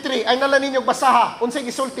 6:33. Ay nala ninyong basaha. Unsay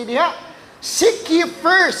gisulti diha? Seek ye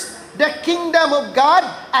first the kingdom of God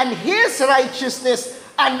and His righteousness,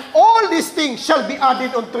 and all these things shall be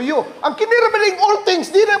added unto you. Ang kiniramaling all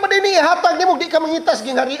things, di naman din ihatag nimo, di ka mangitas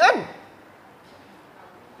gingharian.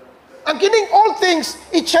 Ang kining all things,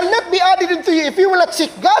 it shall not be added unto you if you will not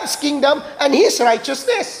seek God's kingdom and His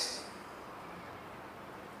righteousness.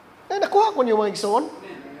 Ay, nakuha ko niyo mga igsoon.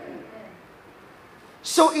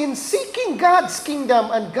 So in seeking God's kingdom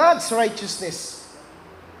and God's righteousness,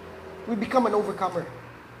 we become an overcomer.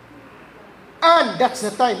 And that's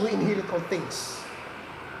the time we inherit all things.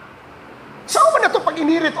 Saan man na ito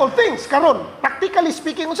pag-inherit all things? Karon, practically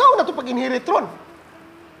speaking, saan na ito pag-inherit ron?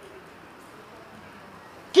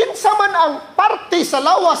 Kinsa man ang parte sa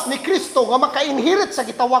lawas ni Kristo nga maka-inherit sa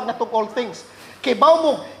gitawag na itong all things. Kay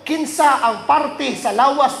mo, kinsa ang parte sa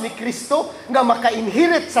lawas ni Kristo nga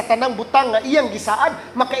maka-inherit sa tanang butang nga iyang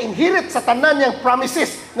gisaad, maka-inherit sa tanan niyang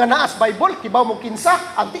promises nga naas Bible, kibaw mo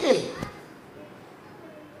kinsa ang tiil.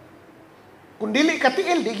 Kung dili ka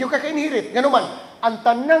tiil, di ka ka-inherit. Ganuman, ang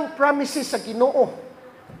tanang promises sa Ginoo,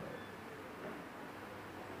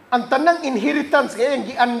 ang tanang inheritance nga iyang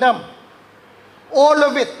giandam, all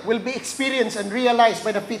of it will be experienced and realized by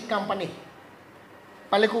the Fifth Company.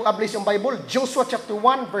 Palikong ablis yung Bible, Joshua chapter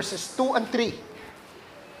 1 verses 2 and 3.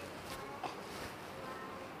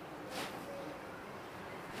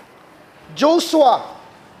 Joshua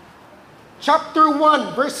chapter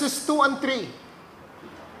 1 verses 2 and 3.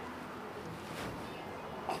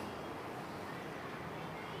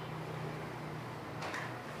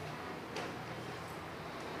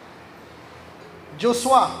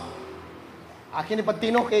 Joshua, akin ni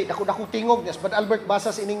Pantino kay dako-dako tingog niya. Brad Albert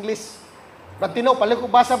basa in English. Pantino, pala ko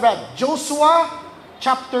basa, Brad. Joshua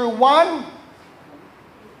chapter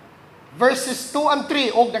 1 verses 2 and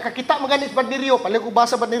 3. O nakakita maganit Brad Nirio, pala ko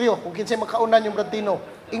basa Brad Nirio. Kung kinsay makaunan yung Brad Tino.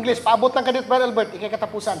 English, paabot lang kanit Brad Albert, ikay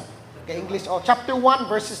katapusan. Kay English, chapter 1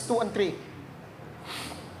 verses 2 and 3.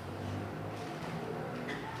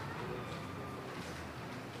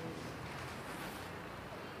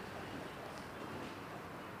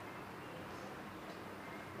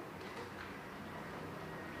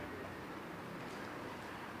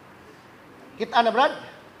 Kita na, Brad?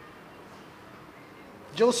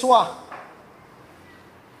 Joshua.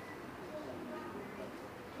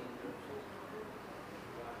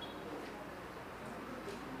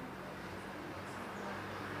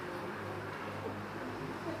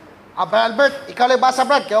 Brad Albert, ikaw lang basa,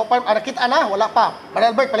 Brad. Kaya nakita na, wala pa.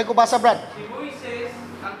 Brad Albert, pala ko basa, Brad. Si Moises,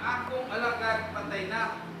 ang akong alagad patay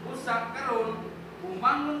na. Usa karon,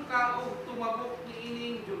 bumangon ka o tumabok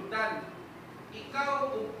niining Jordan.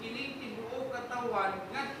 Ikaw o kining tibuok katawan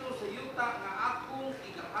ngadto sa yuta nga akong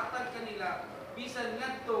ikahatag kanila bisan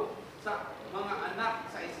ngadto sa mga anak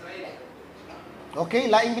sa Israel. Okay,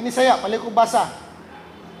 laing binisaya, pala ko basa.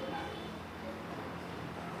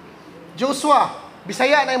 Joshua,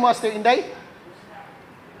 Bisaya na yung Master Inday?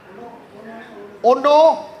 1,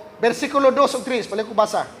 versikulo 2 o 3, pala ko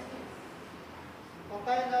basa.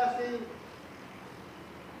 Patay na si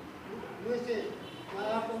Moises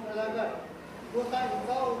alagad. Buta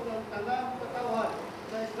ikaw ng tanang katawan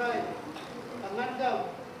sa Israel. Pangandam,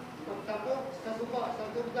 pagtapok sa guba sa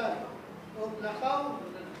Jordan, o lakaw,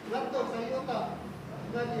 lato sa yuta,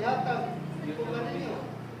 na dihatag ko kaninyo.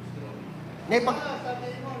 Para sa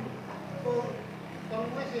Daimon o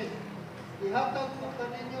Pangmeses, ihatag ko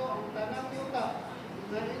kaninyo ang tanang yuta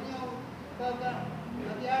na inyong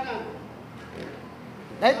kagatianan.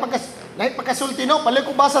 Dahil pagkasulti, no? Balik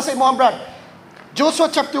ko basa sa imo, Brad.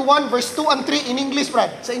 Joshua chapter 1, verse 2 and 3 in English,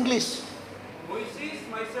 Brad. Sa English. Moses,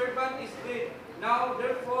 my servant, is dead. Now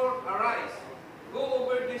therefore arise, go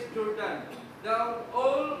over this Jordan, thou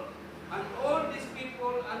all these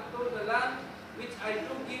people unto the land which I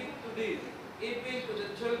do give to thee, even to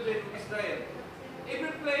the children of Israel.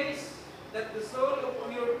 Every place that the sole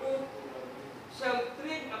of your foot shall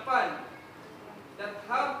tread upon, that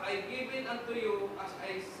have I given unto you, as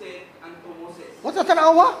I said unto Moses. What's that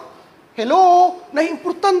tanawa? Hello,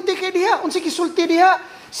 na-importante kay diha. Unsa gisulti diha?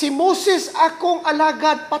 Si Moses akong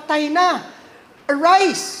alagad patay na.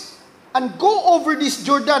 Arise and go over this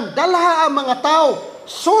Jordan. Dalha ang mga tao.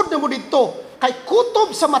 Sud na mo dito. Kay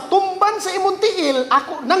kutob sa matumban sa imong tiil,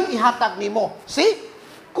 ako nang ihatag nimo. See?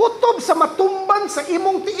 Kutob sa matumban sa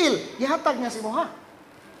imong tiil, ihatag niya sa imo ha.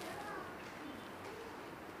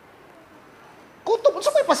 Kutob,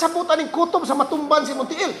 unsa may pasabot aning kutob sa matumban sa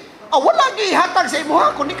imong tiil? Wala gihatag sa imo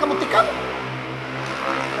ha, kundi ka mutikang.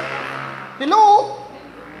 Hello?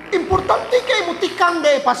 Importante kay mutikang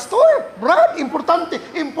day, pastor. Brad, importante.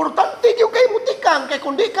 Importante yung kay mutikang. Kay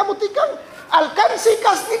kundi ka mutikang, alkansi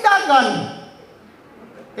kas ni dagan.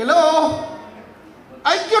 Hello?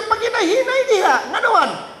 Ay, yun pag hinahinay diha. Nga naman?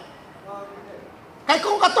 Kay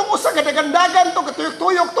kung katong usa gadagandagan to,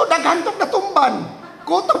 katuyok-tuyok to, daghan to natumban.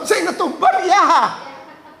 Kutob sa inatumban, yaha.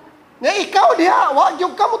 Nga ikaw diha, wag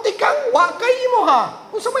yung kamutikang, wag kay imo ha.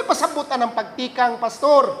 Kung sa may pasabutan ng pagtikang,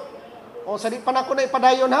 pastor. O, sa di pa na ko na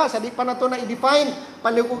ipadayon ha, sa di pa na to na i-define,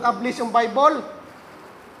 paligog ablis yung Bible.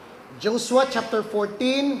 Joshua chapter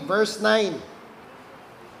 14, verse 9.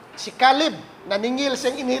 Si Caleb, naningil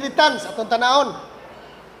siyang inheritance, atong tanaon.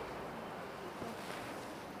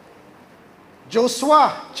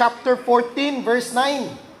 Joshua chapter 14, verse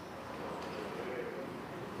 9.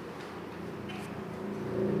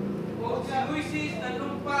 Moises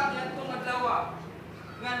nanumpa niyatong adlaw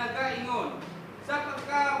nga nagaingon, sa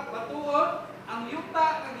pagkabatuon ang yuta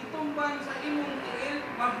nga gitumban sa imong tiil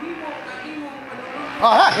mahimo ka imong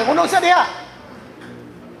panulungan. Yung unong sa diha.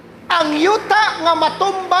 Ang yuta nga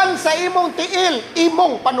matumban sa imong tiil,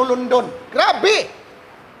 imong panulundon. Grabe.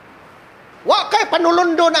 Wa kay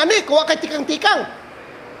panulundon ani, wa kay tikang-tikang.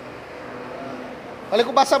 Balik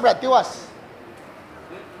ko basa, Brad, tiwas.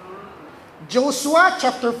 Joshua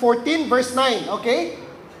chapter 14 verse 9, okay?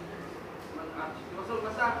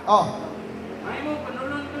 Oh. Mahimo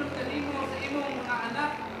panulundon kanimo sa imong mga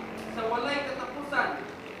anak sa walay katapusan.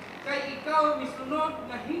 Kay ikaw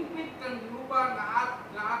misunod nga hingpit kang Jehova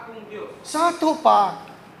nga akong Dios. Sa ato pa,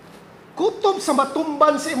 kutob sa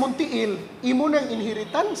matumban sa imong tiil, imo nang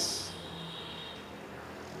inheritance.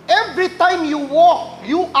 Every time you walk,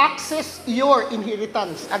 you access your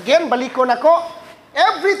inheritance. Again, balikon ako.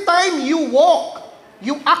 Every time you walk,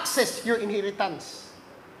 you access your inheritance.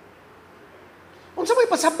 Unsa may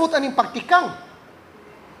pasabot aning pagtikang?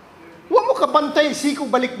 Wa mo kabantay siko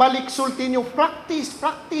balik-balik sulti niyo practice.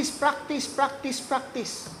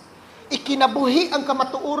 Ikinabuhi ang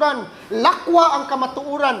kamatuoran, lakwa ang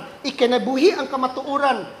kamatuoran, ikinabuhi ang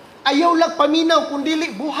kamatuoran. Ayaw lang paminaw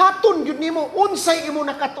kundili buhaton gyud nimo unsay imo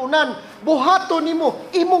nakatunan, buhaton nimo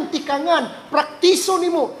imong tikangan, praktiso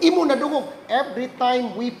nimo imo nadungog. Every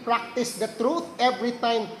time we practice the truth, every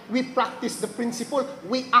time we practice the principle,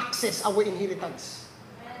 we access our inheritance.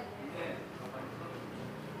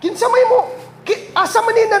 Kinsa may mo asa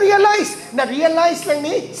man ni na-realize lang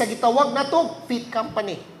ni sa gitawag nato feed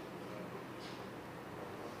company.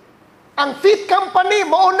 Ang feed company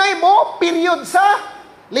maunay mo period sa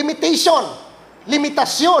limitasyon,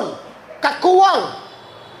 kakuwang,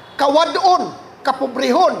 kawadon,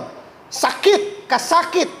 kapobrehon, sakit,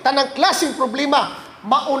 kasakit, tanang klaseng problema,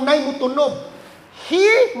 maunay mo tunog.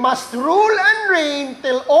 He must rule and reign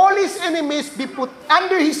till all his enemies be put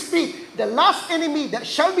under his feet. The last enemy that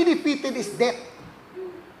shall be defeated is death.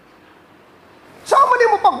 Sama ni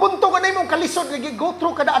mo pagbuntong na imong kalisod, go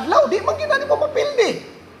through kada adlaw, di man ginani mo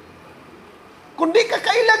mapildi. Kundi ka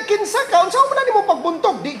kailag kinsa ka, unsa man nimo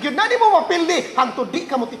pagbuntog, di gyud na nimo mapildi hangtod di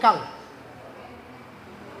ka mutikang.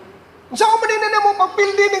 Unsa man nimo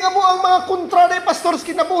pagpildi ning amo ang mga kontra ni pastors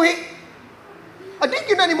kinabuhi. Adi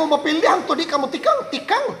gyud na nimo mapildi hangtod di ka mutikang,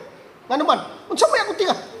 tikang. Ngano man? Unsa may akong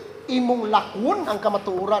tinga? Imong lakwon ang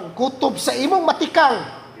kamatuoran, kutob sa imong matikang.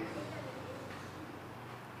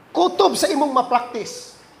 Kutob sa imong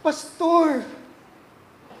ma-practice. Pastor,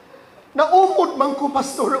 naumod man ko,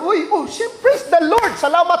 Pastor. Uy, praise the Lord.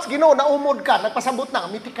 Salamat sa Ginoo, naumod ka. Nagpasabot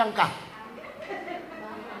na, mitikang ka.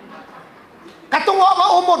 Katong wa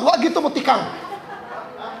maumod, wa gito mo tikang.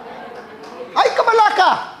 Ay,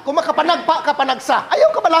 kabalaka. Kung makapanagpa ka panagsa.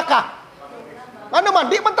 Ayaw kabalaka. Ano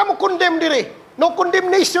man, di man ta mo condemn diri. No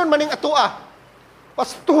condemnation maning atua.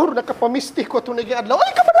 Pastor, nakapamistik ko ito nag-iadlaw.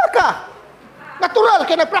 Ay, kabalaka. Natural,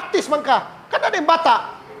 kaya nag-practice man ka. Kana din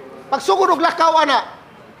bata. Pag sugod og lakaw, ana,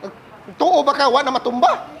 tuo ba ka, wa na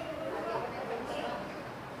matumba?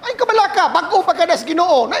 Ay, kabalaka. Bago pa ka nas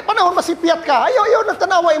Ginoo. Na panahon masipyat ka. Ayaw,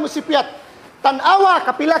 nagtanawa mo sipyat. Tanawa,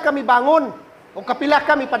 kapila kami bangon. O kapila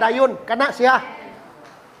kami padayon. Kana siya.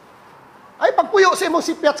 Ay, pagpuyo sa imong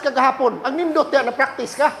sipyat kagahapon. Ang nindot yan,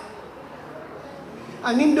 na-practice ka.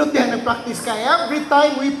 Ang nindot yan, nag-practice ka. Every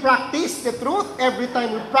time we practice the truth, every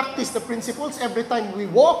time we practice the principles, every time we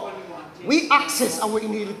walk, we access our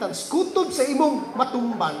inheritance. Kutob sa imong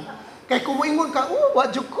matumban. Kaya kung moingon ka, wa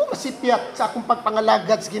jud ko masipyat sa akong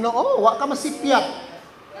pagpangalagad sa Ginoo. Wa ka masipyat.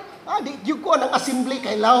 Di jud ko ang assembly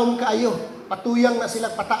kay lawom kaayo. Patuyang na sila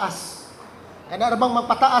pataas. Kaya narabang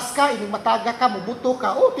magpataas ka, ining mataga ka, mubuto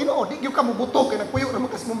ka. Tinoo, di jud ka mubuto kay nagpuyo ra man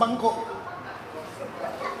kas mong bangko.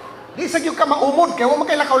 Di sa gyud ka maumod kay wa man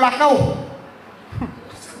kay lakaw-lakaw.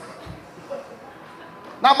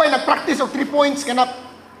 Napay nag-practice og 3 points kana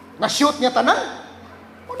na-shoot niya tanan.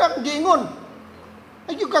 Una giingon.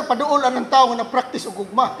 Ay gyud kang paduol ang tawo nga na-practice og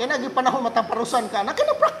gugma. Kay nagi panahon mataparusan ka. Na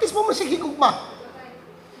practice mo sige gugma.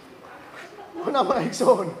 Una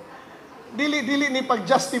maigsoon. Dili ni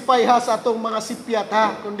pag-justify ha sa atong mga sipyat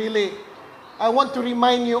ha, kundi I want to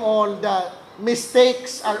remind you all that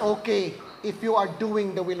mistakes are okay if you are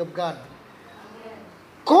doing the will of God.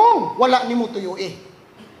 Kung wala nimo tuyo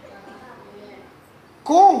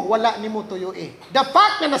Kung wala nimo tuyo The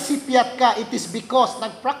fact na nasipyat ka, it is because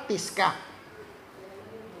nag-practice ka.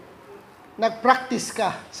 Nag-practice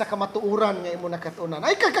ka sa kamatuuran nga imo nakatunan.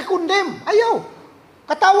 Ay kakakondem, ayaw.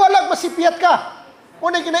 Katawa lang masipyat ka.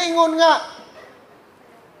 Una ginaingon nga.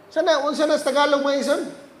 Unsa na sa Tagalog mga ison?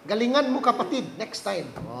 Galingan mo kapatid next time.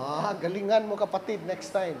 Galingan mo kapatid next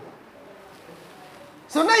time.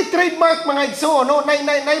 So, trademark mga igso, no? Nay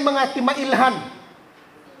mga timailhan.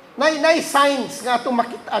 Nay signs nga itong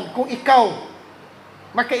makitaan kung ikaw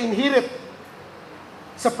maka-inherit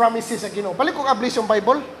sa promises sa Ginoo. Balik kong ablis yung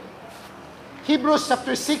Bible. Hebrews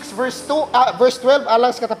chapter 6 verse 12 alang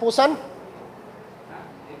sa katapusan.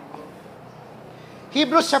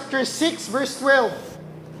 Hebrews chapter 6 verse 12.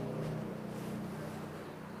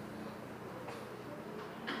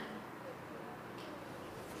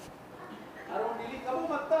 Aron dili kamo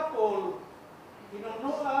magtapol,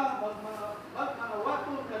 hinunoa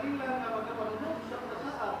magmanawaton kanila nga magapanunod sa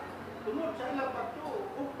kasaad, tunod sa ilang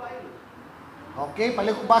pagtuo ug pail. Okay,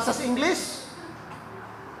 balik ko basa sa English.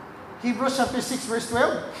 Hebrews chapter 6 verse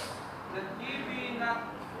 12. That ye be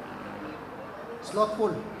not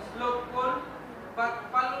Slothful.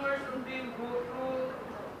 but followers of them who through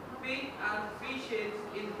faith and patience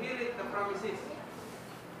inherit the promises.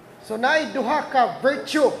 So naay duha ka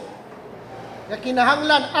virtue nga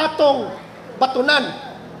kinahanglan atong batunan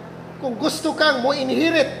kung gusto kang mo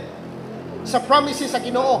inherit sa promises sa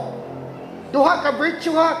Ginoo. Duha ka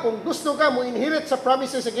virtue ha kung gusto ka mo inherit sa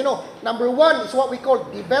promises sa Ginoo. Number 1 is what we call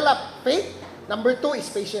develop faith. Number 2 is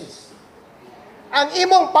patience. Ang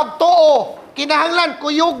imong pagtuo kinahanglan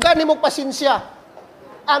kuyugan nimong pasensya.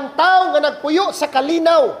 Ang tao nga nagpuyo sa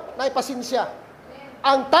kalinaw naay pasensya.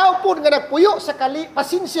 Ang tao pud nga nagpuyo sa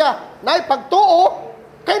pasensya naay pagtuo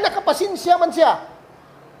kay nakapasensya man siya.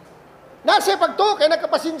 Nasa pagtuo kay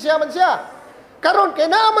nakapasensya man siya. Karon kay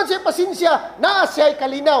naa man siya pasensya, naa siya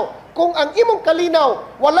kalinaw. Kung ang imong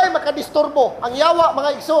kalinaw walay makadisturbo, ang yawa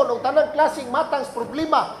mga igsoon og tanang klaseng matang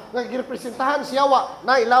problema nga girepresentahan si yawa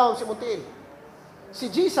na ilawom si Muntiil. Si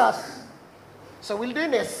Jesus sa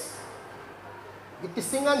wilderness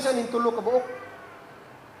gitistingan siya ning tulo ka buok.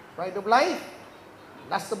 Pride of life,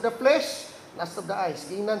 lust of the flesh, lust of the eyes.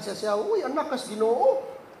 Gingnan siya, uy, anak kas Ginoo.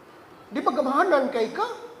 Di ba gamahanan kay ka?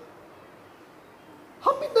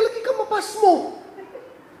 Hapit na lagi ka mapasmo.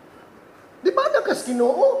 Di ba anak kas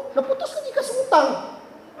Ginoo? Naputos lagi ka sa utang.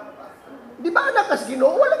 Di ba anak kas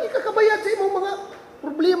Ginoo? Wala lagi ka kabayad sa imong mga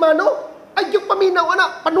problema, no? Ay, yung paminaw,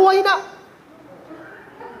 anak, panuhay na.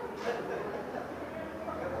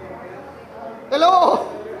 Hello?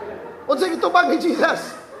 Unsa gitubag ni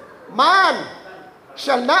Jesus? Man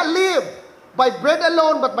shall not live by bread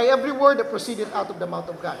alone, but by every word that proceeded out of the mouth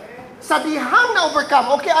of God. Sa dihang na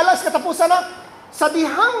overcome, okay, alas katapusan na. Sa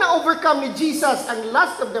dihang na overcome ni Jesus ang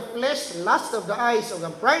lust of the flesh, lust of the eyes, o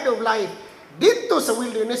ang pride of life, Dito sa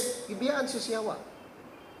wilderness, ibiyaan siya siyawa.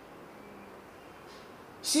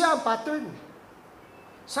 Siya ang pattern.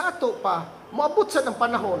 Sa ato pa, maabot sa ng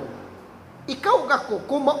panahon, ikaw ako,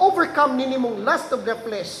 kung ma-overcome nini mong lust of the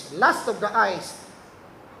flesh, lust of the eyes,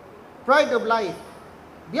 pride of life,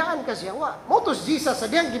 biyaan ka siya. Motos Jesus, sa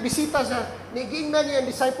diyang gibisita sa, nigingnan niya ang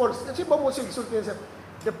disciples, kasi ba mo siya gisulti niya,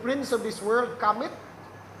 the prince of this world cometh,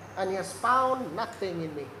 and he has found nothing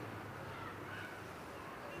in me.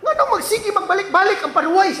 Nga nang magsige, magbalik-balik ang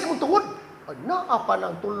paruway sa imong tuhod. Naapa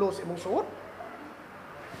ng tulo sa imong suod.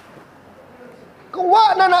 Kung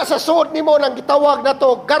wa na sa suod nimo nang gitawag na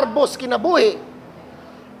to, garbos kinabuhi,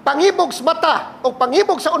 pangibog sa mata, o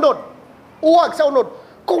pangibog sa unod, uwag sa unod,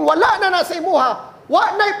 kung wala na sa imuha, wa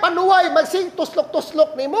na'y panuway, magsing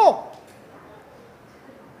tuslok-tuslok nimo.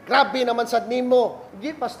 Grabe naman sad nimo.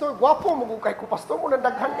 Di, pastor, gwapo mo kay ko, pastor, mo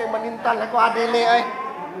nandaghan kay manintal ako adili ay.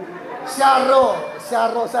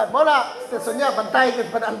 Syaro sad. Muna, stasyon niya, bantay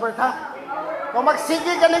kay Brad Albert ha. Kung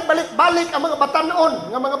magsige galing balik-balik ang mga batanon,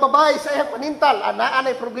 ng mga babae sa iyang panintal,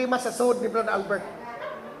 anay problema sa suod ni Brad Albert.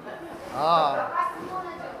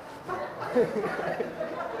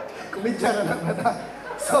 Kumidya na naman ha.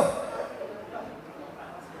 So,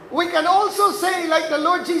 we can also say like the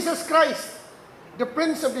Lord Jesus Christ, the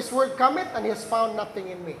prince of this world cometh and he has found nothing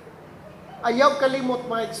in me. Ayaw kalimot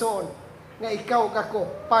mga igsoon nga ikaw kako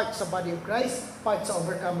part sa body of Christ, part sa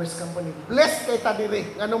Overcomers Company. Blessed kay ta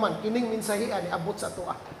diri nganuman kining mensahian abot sa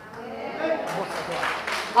atoa. Abot sa atoa.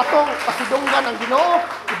 Atong pasidunggan ang Ginoo,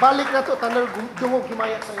 ibalik na to tanan dungog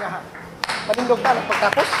himaya sa iyahan. Panindog ta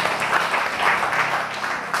pagtapos.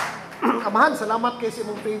 Amahan, salamat kay sa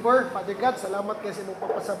imong favor. Father God, salamat kay sa imong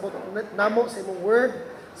pagpasabot namo sa imong word.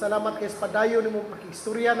 Salamat kay sa padayon nimo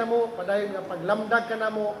pakistorya namo, padayon nga paglamdag ka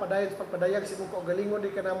namo, padayon sa pagpadayag sa imong kaugalingon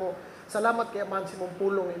di ka namo. Salamat kay amahan sa imong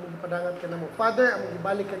pulong imong padangat ka namo. Father, among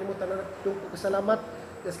ibalik kanimo tanan dungko salamat.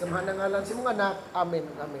 Yes, kamahan ngalan sa imong anak. Amen.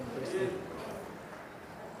 Amen. Praise God.